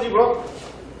 So as you block,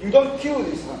 you don't kill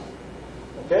this one.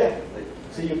 Okay?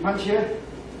 So you punch here,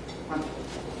 punch.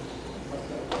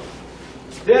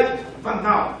 Then, punch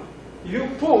now. If you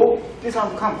pull, this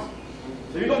one comes.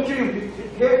 So you don't kill him.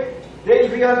 Okay? Then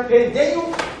if you have pain, then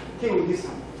you kill this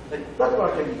one. That's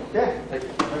what I mean. Okay?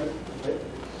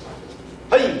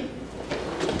 Hey!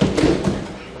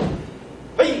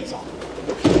 Hey! So.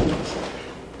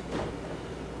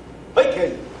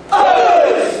 Okay.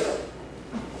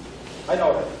 I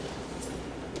know it.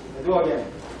 I do again.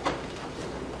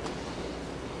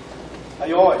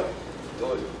 Ayoy.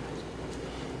 Good.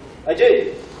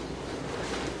 Ajay.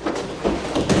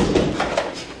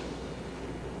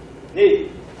 Knee.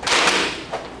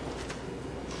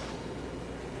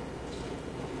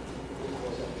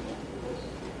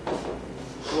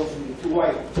 Too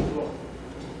wide.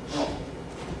 No.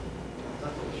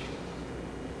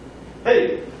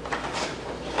 Hey.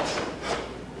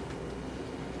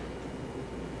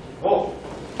 Go.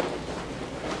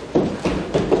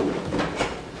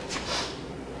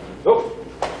 Look.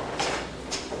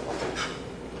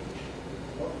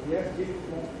 Yes,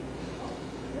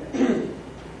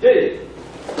 J.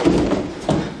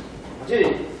 J.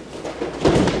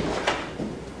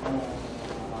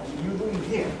 You doing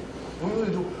here? What will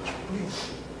you do? Please.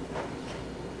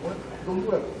 What? Don't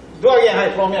do it. Do again. Hi,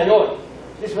 from here. Go.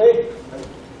 This way.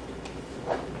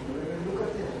 Look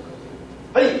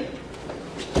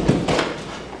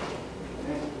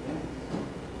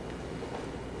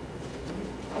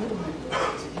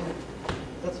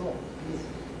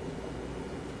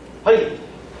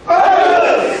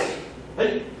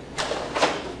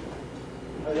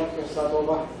Start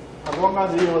over. As long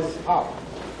as you know this half.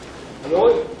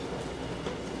 Yo.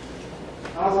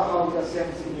 Another half the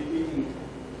same thing repeating.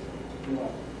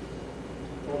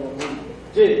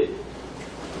 J.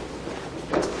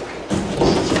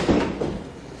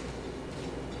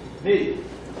 B.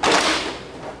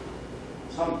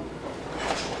 Some.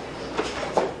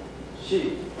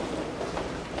 C.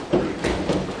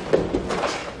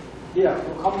 Here,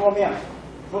 to come from here.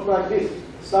 Not like this.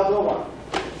 Start over.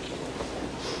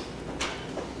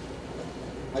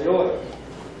 Ayo.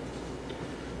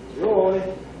 Yo.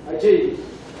 J.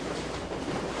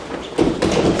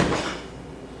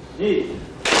 D.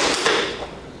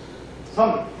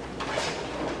 Some.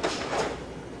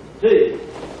 J.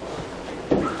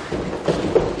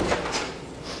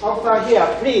 After here,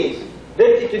 please, let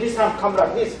it this hand come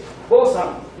like this. Both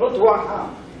hands, not one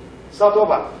hand. Start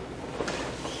over.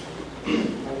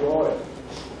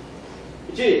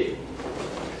 G.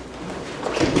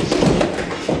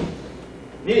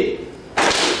 D.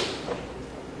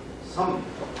 Some.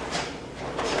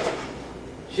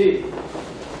 G.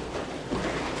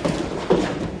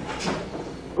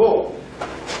 Go.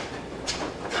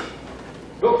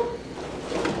 Look.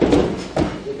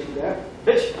 Get in there.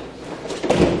 Pitch.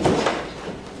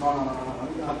 No.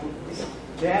 You have to put this.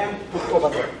 Then put over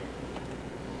there.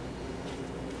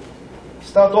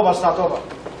 Start over.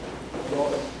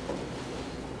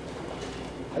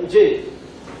 J.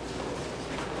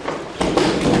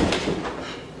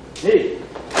 D.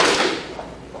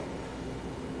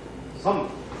 Some.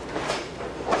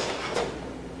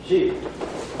 G.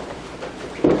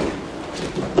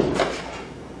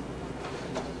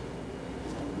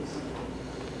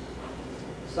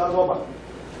 Start over.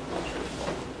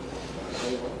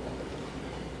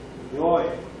 Yoi.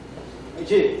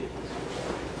 G.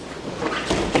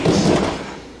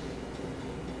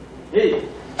 D.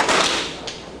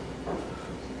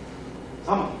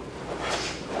 Some.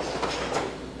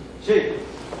 G.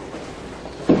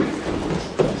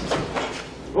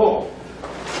 Go.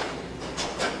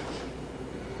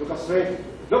 Look straight.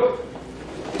 Look.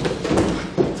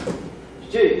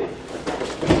 G.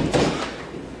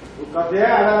 Look up there,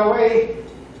 another way.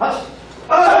 Touch.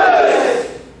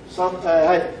 Stop.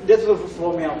 This will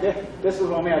throw me out there. This will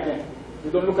throw me out there.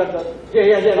 You don't look at the.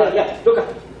 Yeah. Look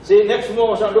at. See, next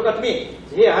motion, look at me.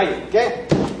 Here, okay?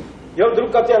 You have to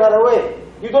look at the other way.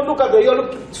 You don't look at there, you're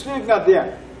looking at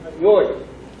there. Yoi.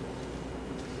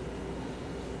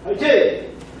 Okay.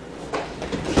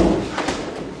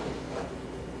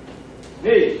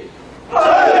 Knee.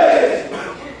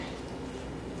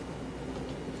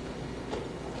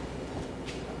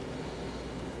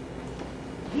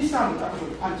 This hand is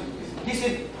actually punching. This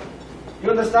is, you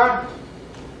understand?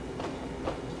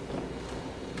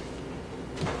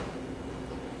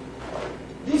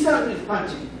 This hand is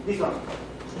punching, this one.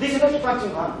 This is not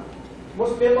punching hand.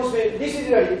 Mostly, this is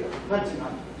really punching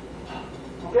hand.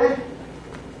 Okay?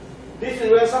 This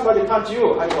is when somebody punch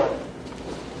you, I got it.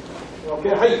 Okay,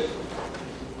 hi.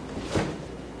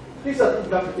 This is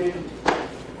interpretation.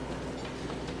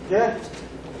 Okay?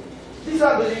 This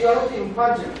hand you are not even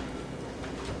punching.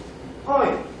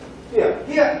 Hi.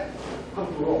 Here. Come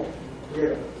to roll.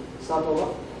 Here. Start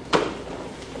over.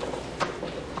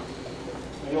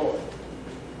 Yo.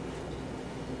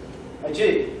 G.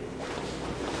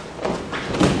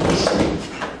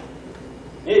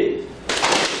 E.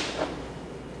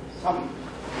 Some.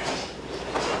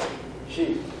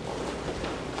 She.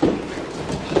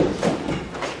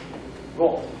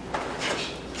 Go.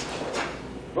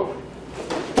 Look.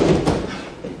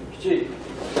 G.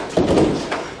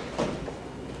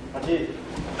 G.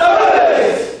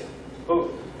 Go.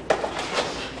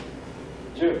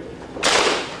 Ju.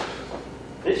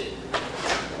 H.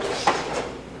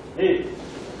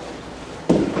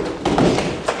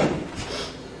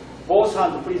 Both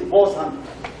hands, please, both hands.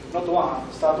 Not one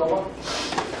hand. Start over.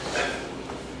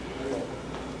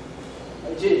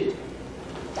 G.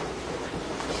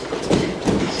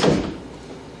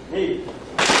 E.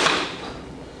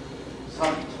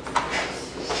 Some.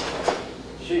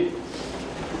 She.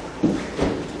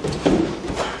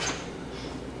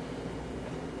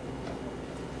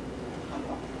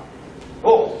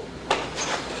 Go.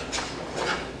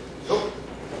 Look.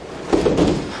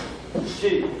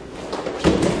 She.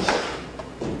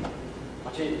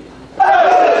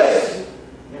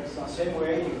 Next one, same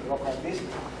way, you walk like this.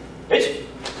 H.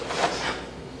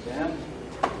 Then.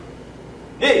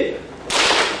 D.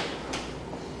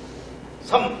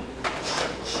 Some.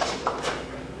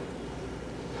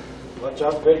 Watch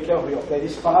out very carefully. Okay,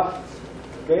 this part.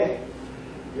 Okay.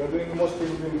 You are doing mostly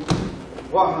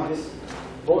one hand, this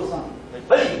both hands.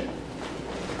 Hey.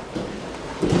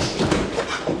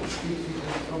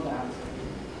 from the hands.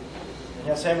 In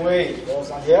the same way, it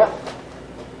goes on here.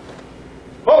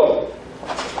 Hold.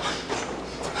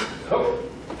 Hold.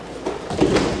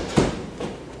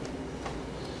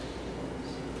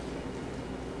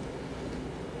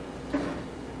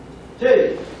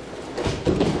 J.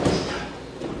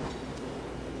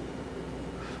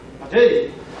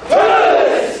 J.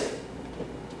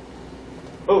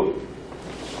 Oh.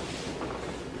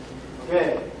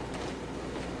 Okay.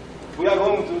 We are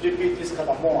going to repeat this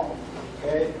kata more.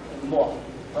 Okay, and more.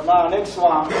 So now next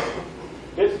one,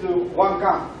 let's do one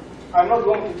count. I'm not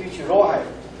going to teach you rawhide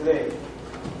today.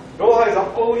 Rawhide is the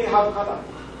only half kata.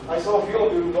 I saw a few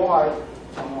of you rawhide.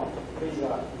 Please do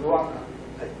one count.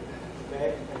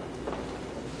 Okay.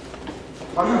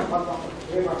 Back up, back up,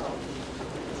 way back up.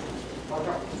 Back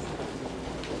up.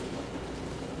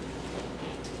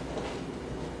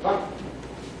 Back.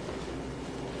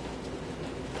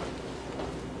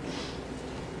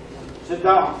 Sit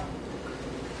down.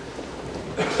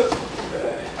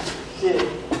 See,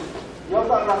 you have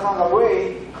to understand the way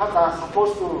kata is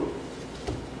supposed to.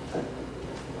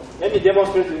 Let me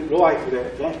demonstrate the rawhide today,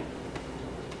 okay?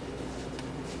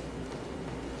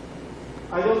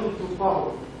 I don't need to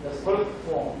power. The correct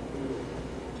form.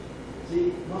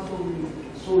 See, not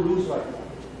so loose like that.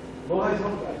 Rawhide is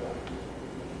not like that.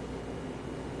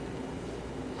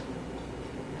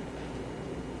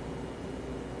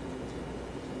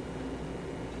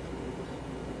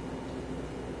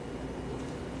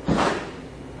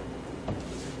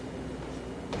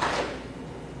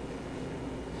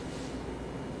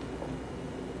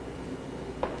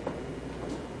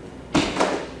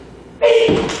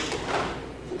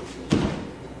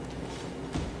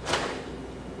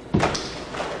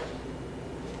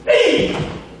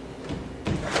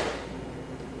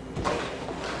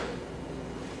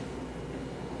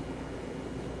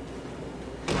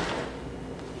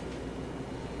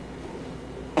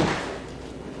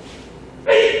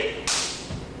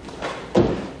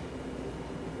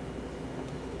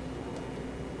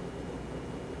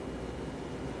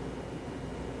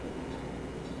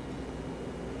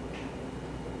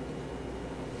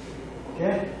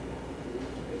 Okay?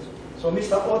 So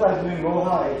Mr. Oda is doing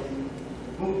rawhide in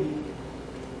movie.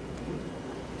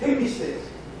 10 mistakes.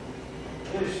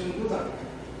 You shouldn't do that.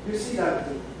 You see that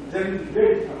very,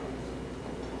 very different.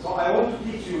 So I want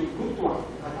to teach you good one.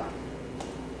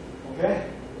 Okay?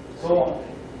 So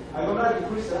I would like to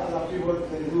question other people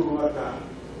to do what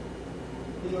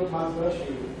in your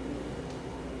Matsubayashi.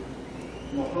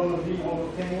 From being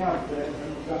over 10 years,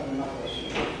 you got Matsubayashi.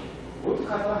 Good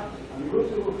kata. I'm going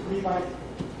to remind,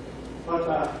 but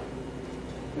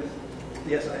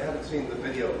Yes, I haven't seen the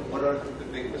video. What are the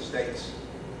big mistakes?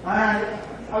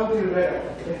 I'll do it later.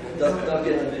 Don't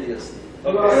get the videos.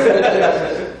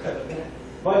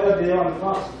 By the day on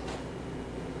class.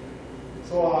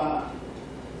 So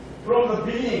from the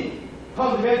beginning,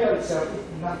 fundamental itself is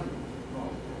nothing. No.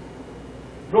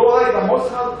 Rawhide the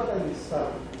most hard kata in this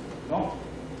style. No.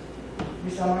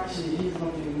 Mr. Maxi, he's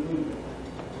not even doing that.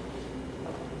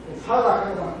 It's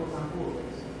harder than Sanku.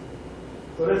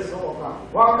 So let's go over.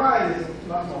 One guy is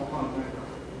not more fun.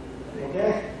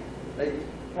 Okay? Hey.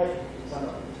 Hey, stand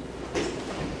up.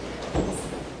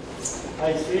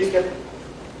 Nice, 3 step.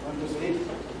 1, 2, 3.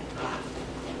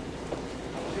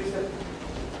 3 step.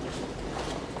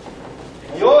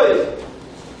 Yoi!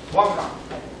 One count.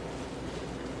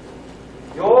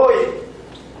 Yoi!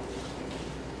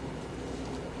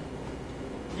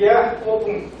 Here,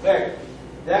 open, back.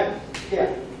 Then, here.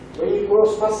 When you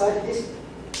cross one side, this.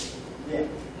 Yeah.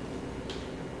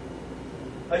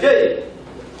 Ajay.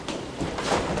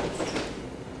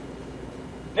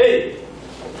 Hey.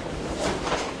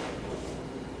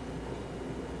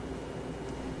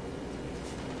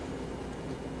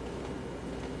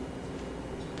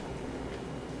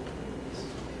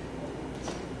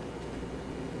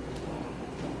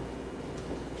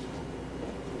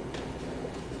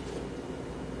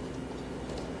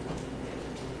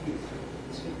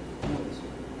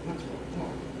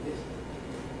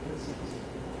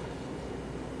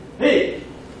 Hey!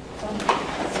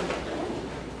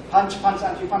 Punch, punch,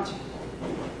 and you punch.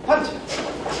 Punch!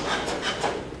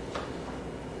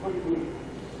 What are you doing?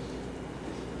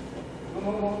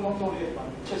 No,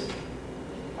 chest.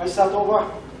 I start over.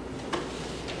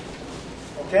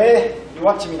 Okay? You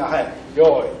watch me now. Hey.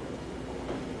 Yo.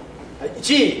 1. Okay?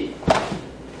 2.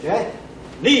 Okay?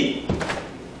 3.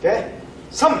 Okay?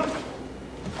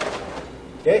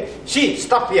 4.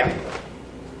 Stop here.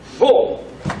 5.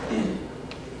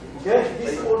 Okay, this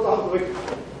is all how to work.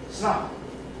 Snap.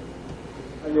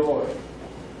 And you hold it.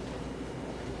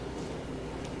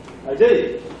 I did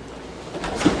it.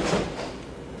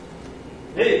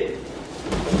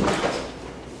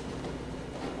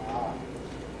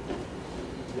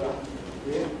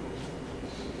 Okay.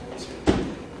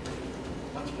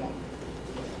 Once more.